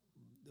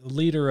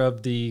leader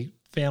of the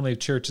family of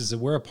churches that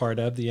we're a part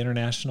of, the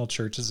International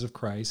Churches of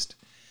Christ.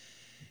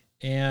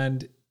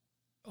 And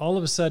all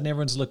of a sudden,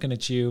 everyone's looking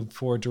at you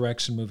for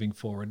direction moving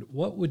forward.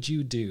 What would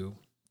you do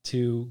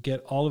to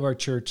get all of our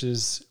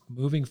churches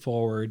moving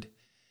forward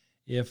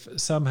if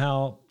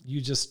somehow you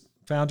just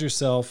found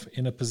yourself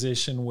in a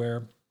position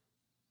where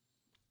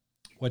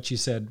what you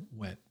said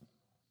went?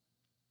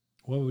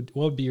 What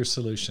would be your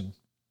solution?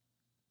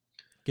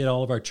 Get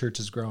all of our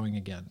churches growing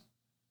again.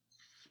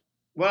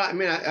 Well, I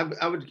mean,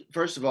 I would,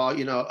 first of all,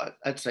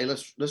 I'd say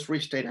let's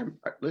restate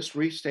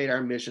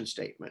our mission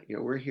statement.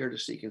 We're here to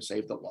seek and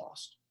save the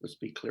lost. Let's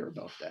be clear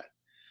about that.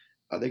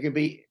 There can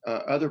be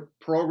other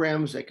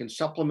programs that can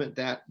supplement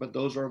that, but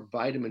those are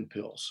vitamin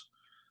pills.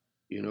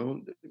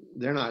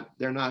 They're not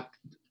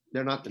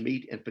the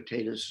meat and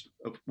potatoes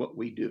of what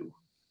we do.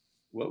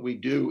 What we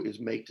do is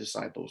make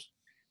disciples.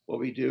 What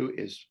we do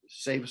is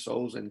save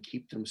souls and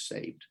keep them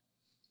saved.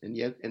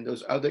 And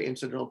those other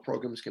incidental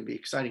programs can be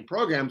exciting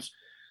programs,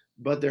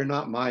 but that's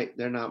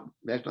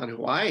not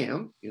who I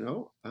am.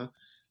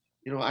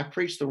 I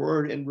preach the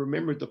word and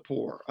remember the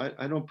poor.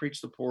 I don't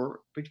preach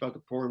about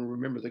the poor and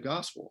remember the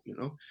gospel,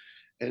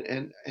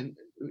 and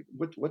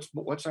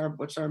what's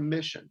our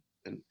mission?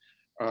 And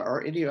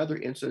are any other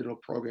incidental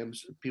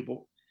programs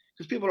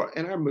because people are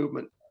in our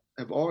movement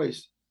have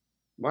always,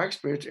 my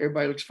experience,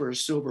 everybody looks for a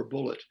silver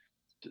bullet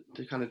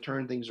to kind of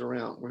turn things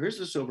around. Well, here's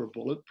the silver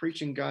bullet: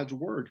 preaching God's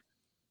word,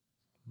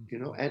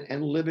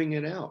 and living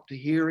it out, to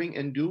hearing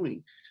and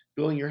doing,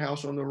 building your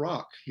house on the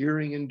rock,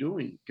 hearing and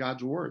doing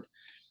God's word,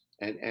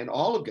 and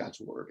all of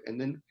God's word,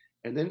 and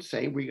then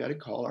saying we got to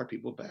call our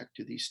people back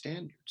to these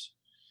standards,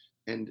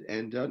 and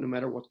no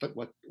matter what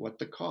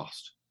the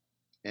cost,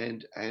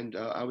 and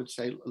I would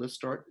say let's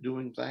start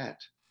doing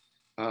that,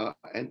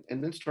 and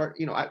then start.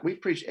 We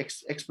preach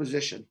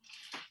exposition.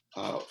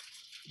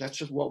 That's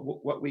just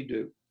what we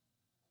do.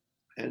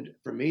 And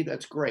for me,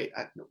 that's great.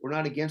 We're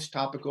not against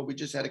topical. We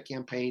just had a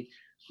campaign.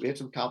 We had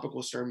some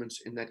topical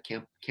sermons in that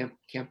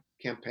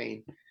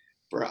campaign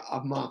for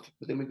a month,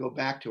 but then we go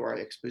back to our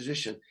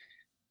exposition.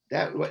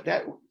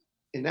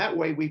 In that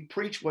way, we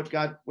preach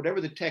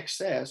whatever the text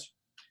says,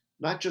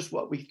 not just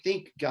what we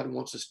think God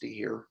wants us to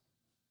hear.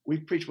 We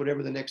preach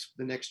whatever the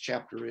next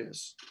chapter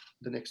is,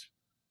 the next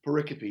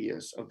pericope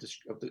is of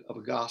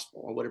a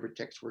gospel or whatever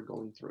text we're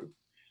going through.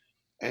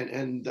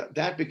 And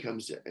that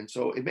becomes it. And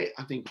so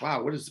I think,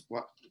 wow, what is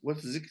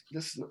this?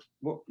 This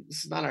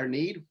is not our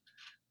need.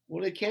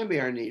 Well, it can be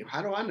our need.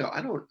 How do I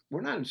know?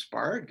 We're not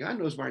inspired. God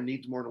knows our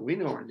needs more than we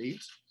know our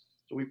needs.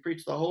 So we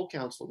preach the whole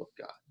counsel of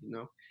God,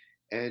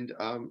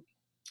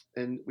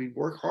 and we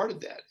work hard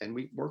at that. And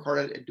we work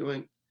hard at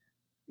doing,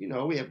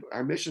 we have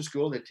our mission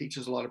school that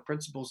teaches a lot of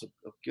principles of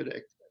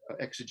good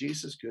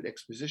exegesis, good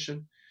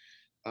exposition,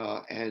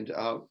 and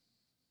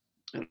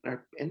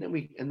then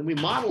we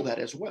model that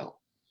as well.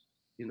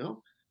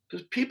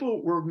 Because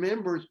people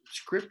remember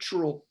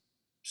scriptural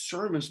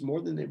sermons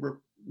more than they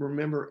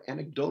remember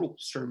anecdotal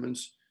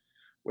sermons,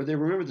 where they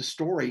remember the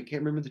story,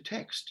 can't remember the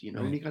text, right.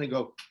 And you kind of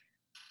go,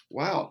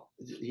 wow,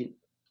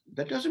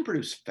 that doesn't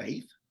produce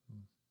faith.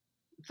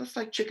 That's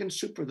like chicken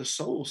soup for the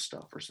soul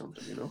stuff or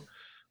something,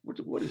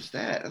 what is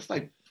that? That's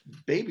like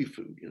baby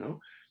food,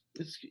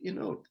 it's,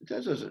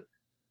 that doesn't,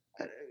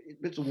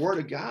 it's the word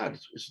of God.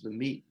 It's the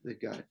meat that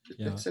God,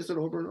 it says it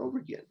over and over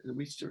again. And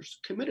we're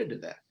committed to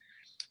that.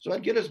 So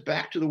I'd get us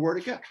back to the word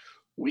of God.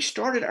 We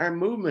started our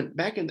movement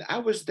I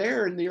was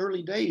there in the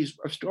early days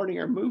of starting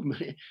our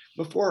movement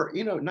before,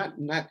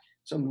 not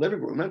some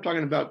living room. I'm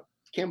talking about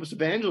campus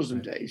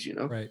evangelism days,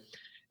 Right.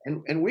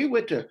 And we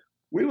went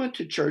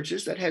to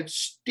churches that had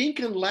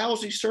stinking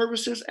lousy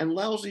services and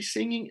lousy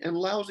singing and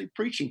lousy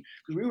preaching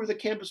because we were the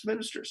campus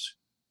ministers.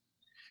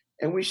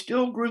 And we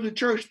still grew the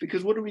church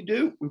because what did we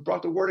do? We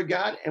brought the word of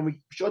God and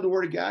we showed the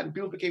word of God and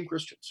people became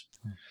Christians.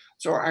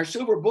 So our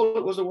silver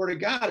bullet was the word of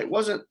God. It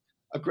wasn't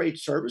a great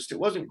service. It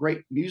wasn't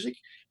great music.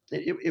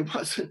 It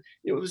wasn't.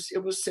 It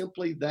was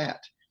simply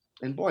that.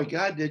 And boy,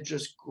 God did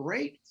just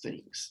great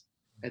things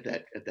at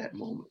that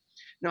moment.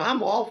 Now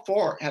I'm all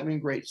for having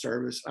great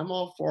service. I'm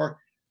all for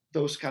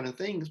those kind of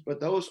things, but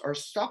those are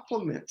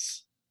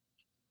supplements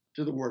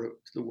to the word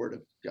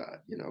of God.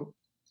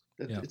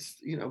 That Yeah. it's,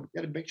 we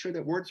got to make sure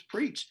that word's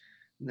preached,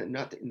 and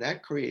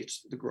that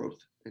creates the growth,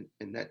 and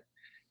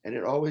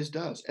it always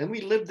does. And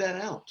we live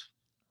that out.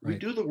 We Right.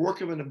 do the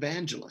work of an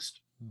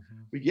evangelist.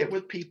 Mm-hmm. We get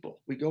with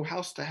people. We go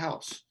house to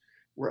house.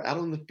 We're out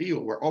on the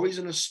field. We're always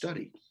in a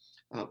study.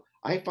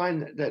 I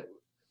find that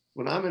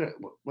when I'm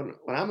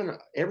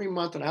every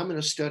month that I'm in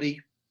a study,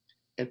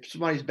 and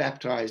somebody's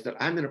baptized, that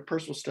I'm in a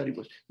personal study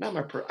with I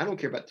don't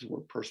care about the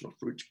word personal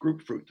fruit. It's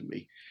group fruit to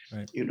me.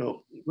 Right.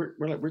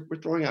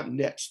 We're throwing out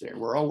nets there.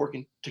 We're all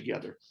working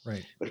together.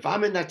 Right. But if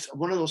I'm in that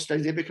one of those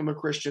studies, they become a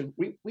Christian.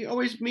 We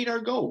always meet our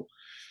goal.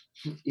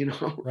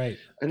 Right.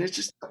 And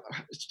it's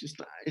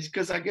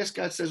because I guess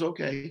God says,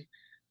 okay,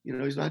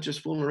 he's not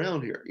just fooling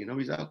around here.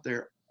 He's out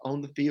there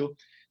on the field,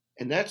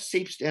 and that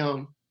seeps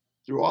down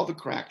through all the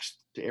cracks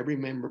to every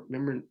member.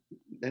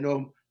 They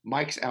know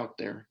Mike's out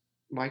there.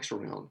 Mike's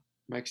around.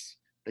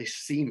 They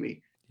see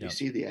me. They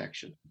see the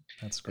action.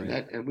 That's great.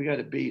 And we got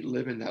to be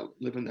living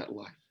that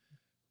life.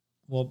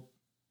 Well,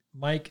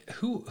 Mike,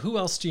 who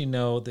else do you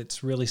know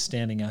that's really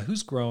standing out?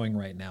 Who's growing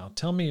right now?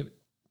 Tell me,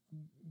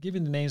 give me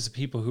the names of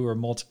people who are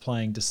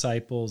multiplying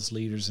disciples,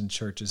 leaders in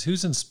churches.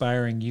 Who's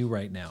inspiring you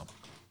right now?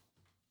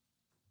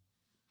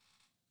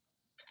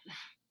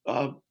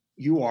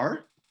 You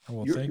are. Oh,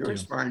 well, you're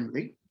inspiring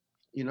me.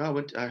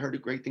 I heard the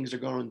great things are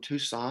going on in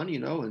Tucson,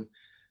 and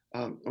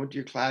I went to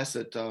your class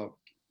at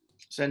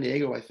San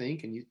Diego, I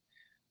think, and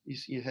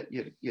you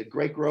had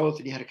great growth,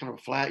 and you had a kind of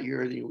a flat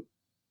year, and you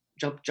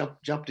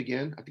jumped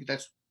again. I think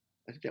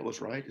that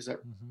was right. Is that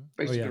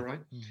basically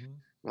right?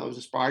 Mm-hmm. I was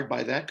inspired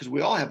by that, because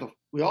we all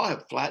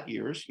have flat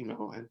years,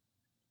 and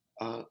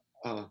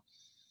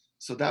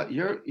so that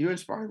you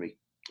inspire me.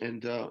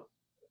 And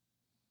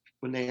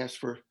when they ask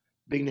for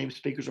big name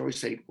speakers, I always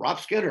say Rob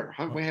Skinner.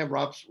 How can we have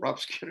Rob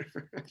Skinner?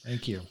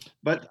 Thank you.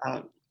 But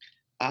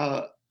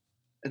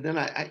and then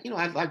I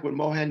like what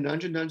Mohan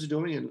Nun's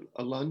doing in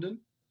London,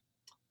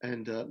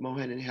 and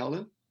Mohan and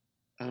Helen.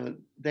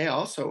 They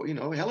also,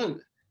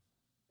 Helen's,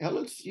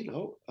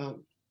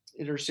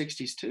 in her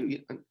 60s too.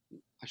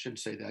 I shouldn't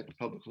say that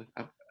publicly,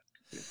 but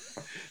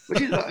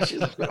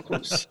she's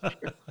close.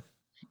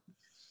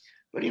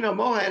 But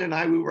Mohan and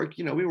I, we worked,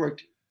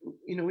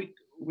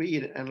 we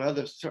and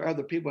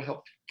other people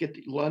helped get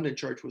the London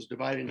church was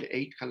divided into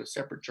 8 kind of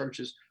separate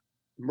churches,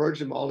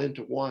 merged them all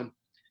into one.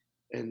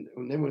 And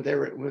when they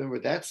were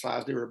that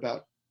size, they were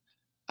about,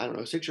 I don't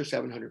know, 600 or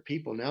 700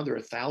 people. Now there are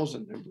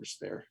 1,000 members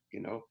there,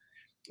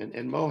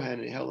 and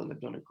Mohan and Helen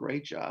have done a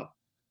great job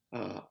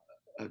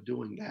of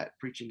doing that,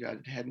 preaching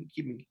God,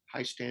 keeping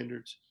high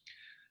standards.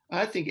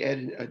 I think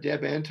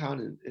Deb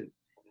Anton and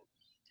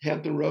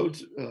Hampton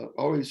Roads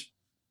always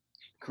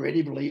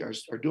creatively are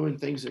doing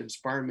things that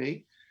inspire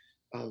me.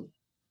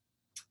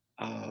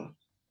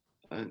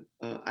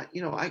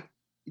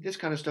 This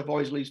kind of stuff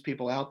always leaves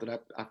people out that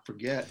I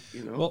forget,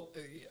 Well,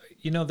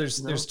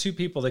 there's 2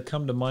 people that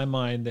come to my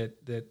mind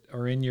that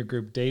are in your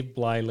group, Dave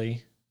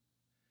Bliley.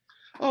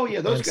 Oh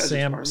yeah, those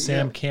guys.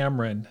 Sam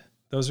Cameron.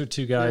 Those are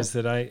 2 guys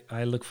that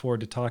I look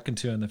forward to talking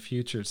to in the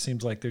future. It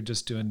seems like they're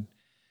just doing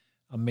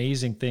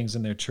amazing things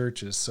in their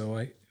churches. So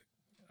I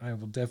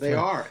will definitely. They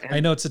are. I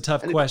know it's a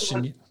tough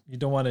question. You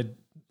don't want to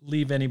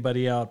leave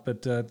anybody out,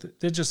 but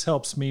it just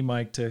helps me,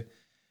 Mike, to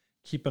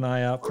keep an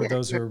eye out for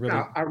those who are really.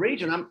 Our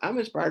region, I'm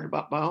inspired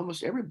by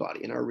almost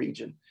everybody in our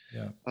region.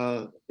 Yeah.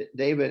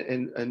 David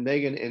and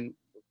Megan in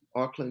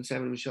Auckland,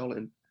 Sam and Michelle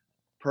in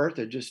Perth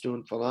are just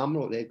doing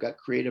phenomenal. They've got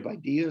creative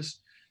ideas.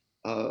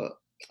 And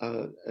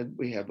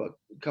we have a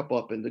couple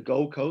up in the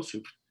Gold Coast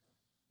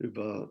who've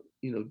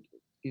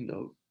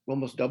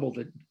almost doubled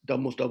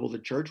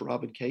the church.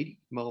 Rob and Katie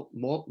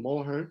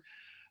Mulhern.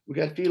 We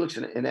got Felix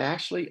and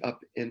Ashley up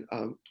in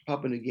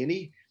Papua New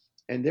Guinea,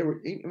 and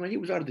he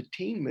was out of the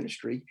teen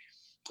ministry,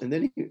 and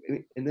then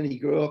he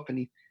grew up, and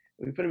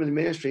we put him in the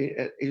ministry.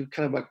 He was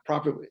kind of like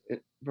proper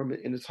from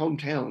in his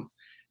hometown,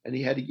 and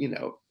he had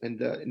to, and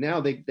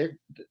now they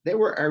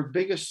were our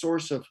biggest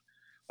source of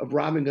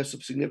robbing us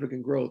of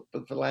significant growth.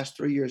 But for the last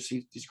 3 years,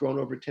 he's grown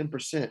over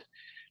 10%,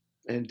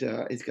 and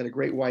he's got a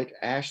great wife,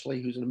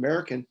 Ashley, who's an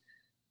American.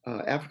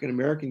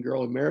 African-American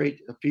girl, and married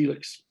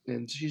Felix,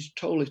 and she's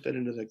totally fit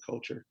into that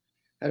culture.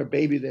 Had a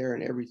baby there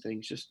and everything.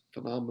 It's just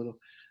phenomenal.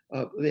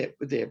 They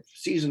have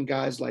seasoned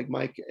guys like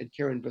Mike and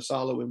Karen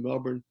Vassallo in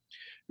Melbourne,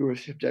 who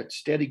have that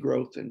steady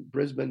growth. In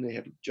Brisbane, they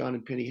have John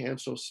and Penny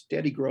Hansel,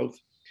 steady growth.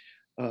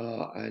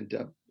 And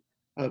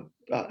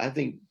I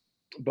think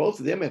both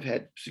of them have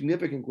had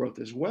significant growth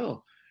as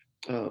well.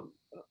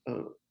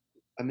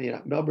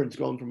 Melbourne's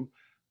gone from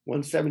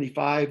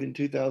 175 in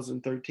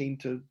 2013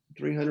 to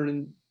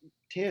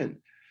 310.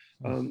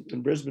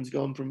 And Brisbane's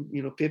gone from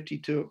 50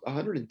 to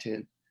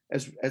 110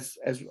 as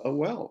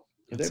well.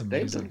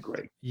 They've done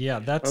great. Yeah,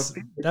 that's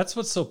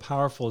what's so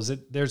powerful is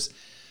that there's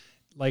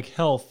like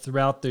health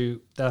throughout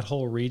that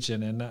whole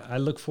region, and I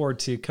look forward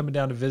to coming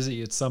down to visit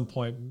you at some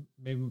point.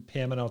 Maybe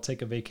Pam and I'll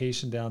take a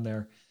vacation down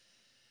there.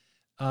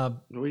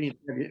 We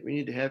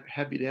need to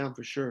have you down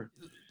for sure.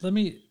 Let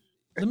me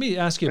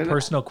ask you a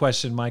personal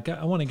question, Mike.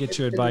 I want to get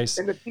your advice.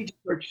 And the Fiji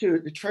church too.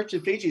 The church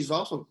in Fiji is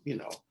also,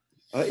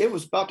 It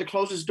was about to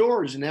close its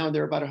doors, and now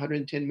they're about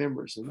 110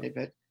 members, and they've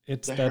had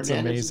that's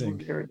amazing.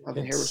 There,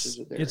 the Harrises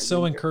are there. It's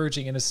so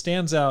encouraging, and it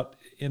stands out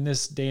in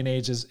this day and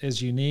age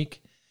as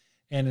unique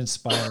and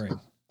inspiring.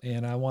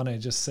 And I want to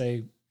just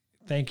say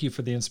thank you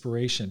for the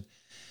inspiration.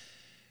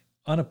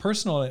 On a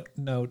personal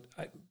note,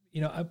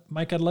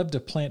 Mike, I'd love to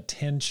plant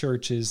 10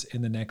 churches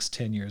in the next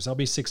 10 years. I'll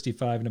be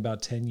 65 in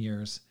about 10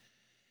 years.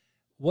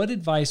 What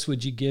advice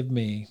would you give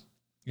me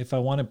if I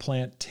want to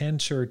plant 10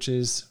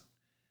 churches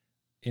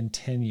in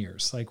 10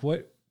 years? Like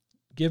what,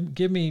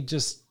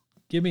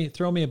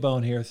 throw me a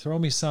bone here. Throw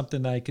me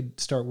something that I could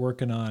start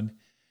working on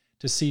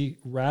to see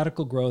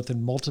radical growth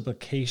and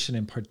multiplication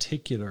in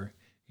particular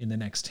in the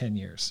next 10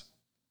 years.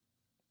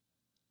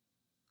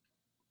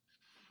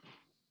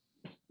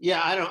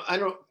 Yeah,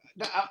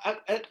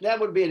 that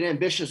would be an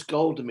ambitious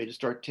goal to me, to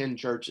start 10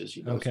 churches,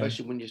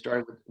 especially when you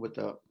start with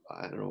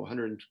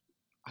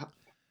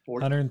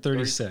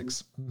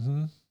 136.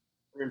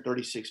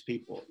 136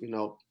 people,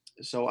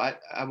 So I'd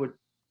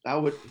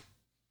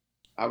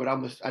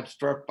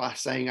start by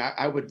saying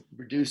I would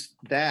reduce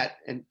that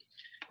and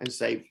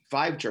say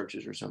 5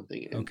 churches or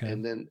something.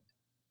 And then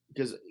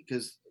because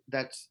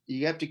that's,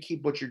 you have to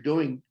keep what you're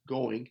doing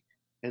going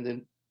and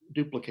then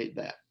duplicate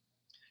that.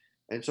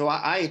 And so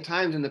I at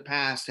times in the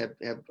past have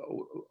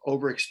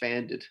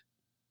overexpanded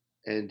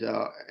and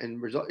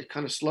it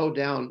kind of slowed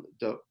down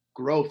the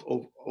growth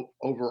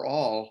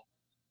overall.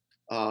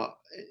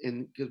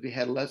 And because we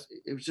had less,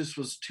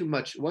 was too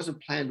much. It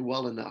wasn't planned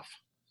well enough.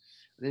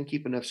 I didn't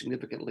keep enough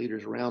significant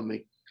leaders around me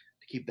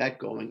to keep that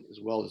going, as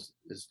well as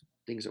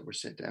things that were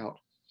sent out.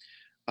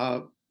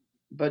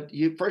 But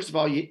first of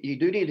all, you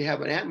do need to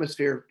have an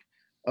atmosphere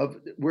of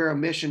we're a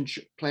mission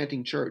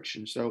planting church.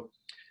 And so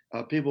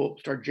people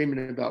start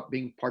dreaming about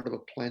being part of a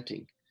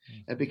planting.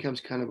 It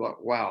becomes kind of a,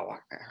 wow,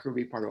 I could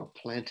be part of a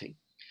planting.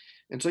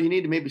 And so you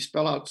need to maybe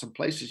spell out some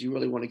places you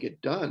really want to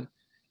get done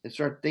and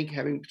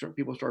having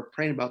people start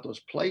praying about those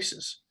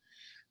places.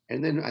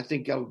 And then I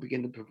think God will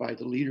begin to provide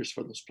the leaders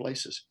for those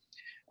places.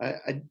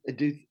 I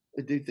do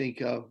think,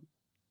 because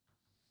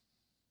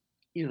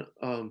we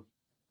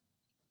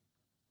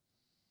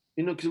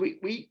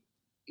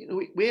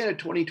had a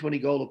 2020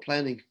 goal of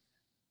planting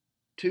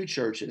 2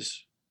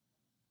 churches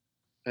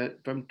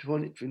from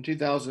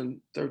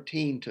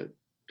 2013 to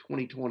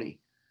 2020,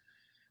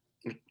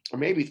 or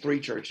maybe 3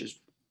 churches,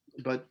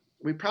 but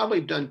we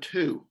probably done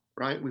 2,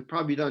 right? We've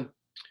probably done.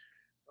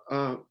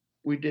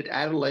 We did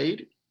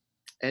Adelaide,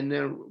 and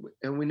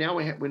we now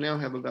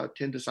have about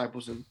 10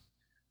 disciples in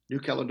New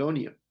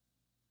Caledonia,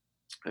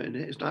 and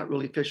it's not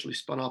really officially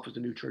spun off as a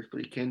new church, but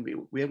it can be.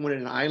 We wanted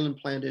an island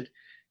planted,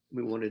 and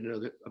we wanted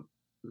another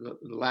the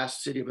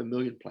last city of 1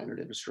 million planted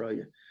in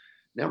Australia.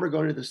 Now we're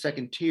going to the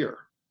second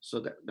tier, so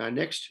that our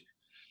next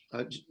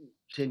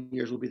 10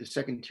 years will be the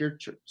second tier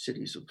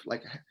cities of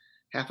like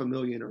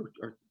 500,000 or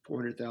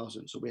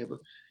 400,000. So we have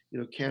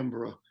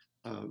Canberra,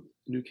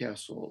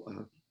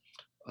 Newcastle,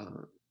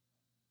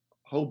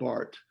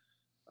 Hobart,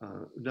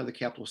 another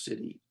capital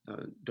city,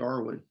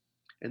 Darwin,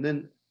 and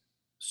then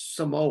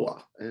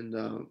Samoa and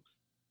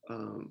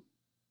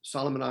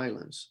Solomon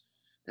Islands,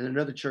 and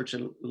another church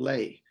in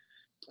Lae.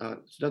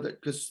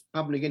 Because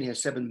Papua New Guinea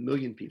has 7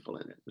 million people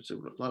in it, which is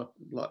a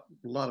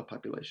lot of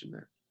population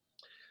there.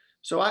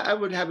 So I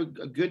would have a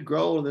good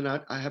goal, and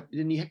then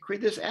you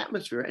create this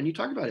atmosphere, and you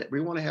talk about it. We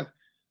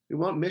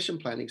want mission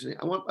plannings.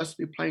 I want us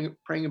to be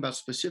praying about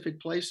specific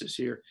places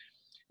here,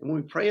 and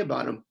when we pray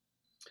about them,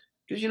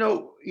 because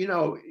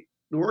the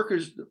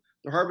workers,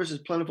 the harvest is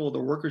plentiful, the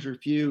workers are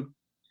few.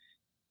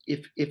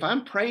 If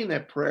I'm praying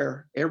that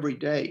prayer every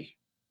day,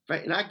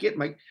 right, and I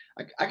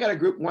got a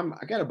group one,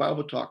 I got a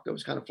Bible talk that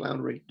was kind of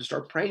floundering to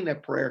start praying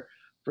that prayer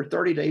for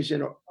 30 days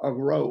in a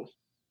row.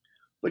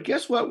 But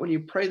guess what? When you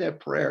pray that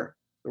prayer,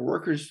 the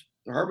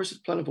harvest is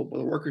plentiful, but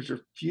the workers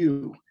are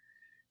few.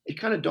 It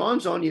kind of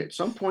dawns on you at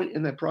some point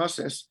in that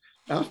process,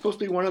 I'm supposed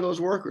to be one of those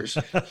workers.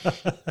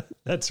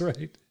 That's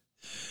right.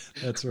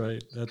 That's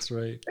right.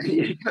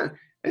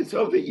 And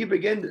so you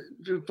begin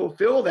to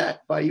fulfill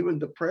that by even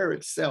the prayer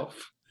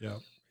itself. Yeah.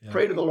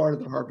 Pray to the Lord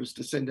of the harvest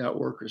to send out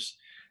workers.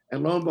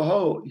 And lo and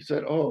behold, he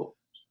said, oh,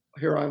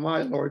 here am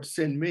I, Lord,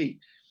 send me.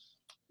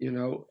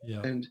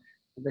 And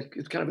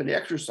it's kind of an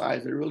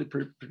exercise that really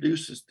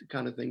produces the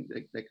kind of thing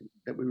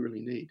that we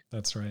really need.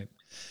 That's right.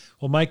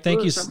 Well, Mike,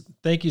 thank you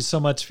so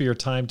much for your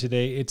time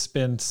today. It's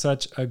been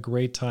such a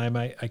great time.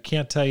 I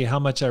can't tell you how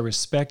much I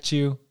respect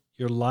you,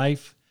 your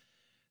life,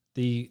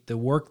 the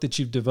work that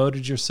you've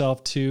devoted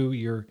yourself to.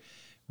 You're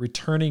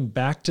returning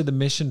back to the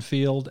mission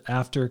field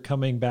after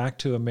coming back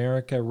to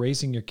America,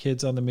 raising your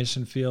kids on the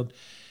mission field.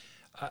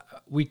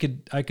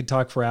 I could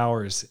talk for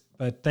hours,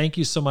 but thank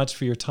you so much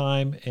for your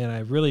time, and I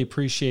really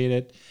appreciate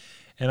it.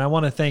 And I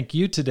want to thank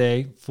you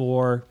today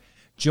for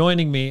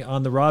joining me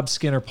on the Rob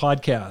Skinner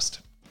podcast.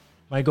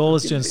 My goal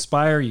is to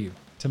inspire you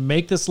to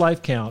make this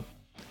life count,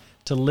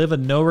 to live a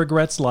no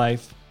regrets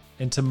life,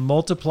 and to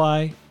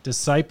multiply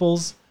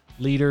disciples,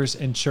 leaders,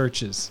 and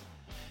churches.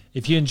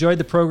 If you enjoyed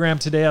the program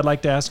today, I'd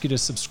like to ask you to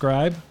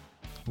subscribe,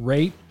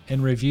 rate,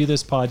 and review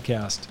this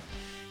podcast.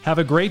 Have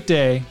a great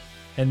day,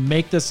 and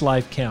make this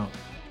life count.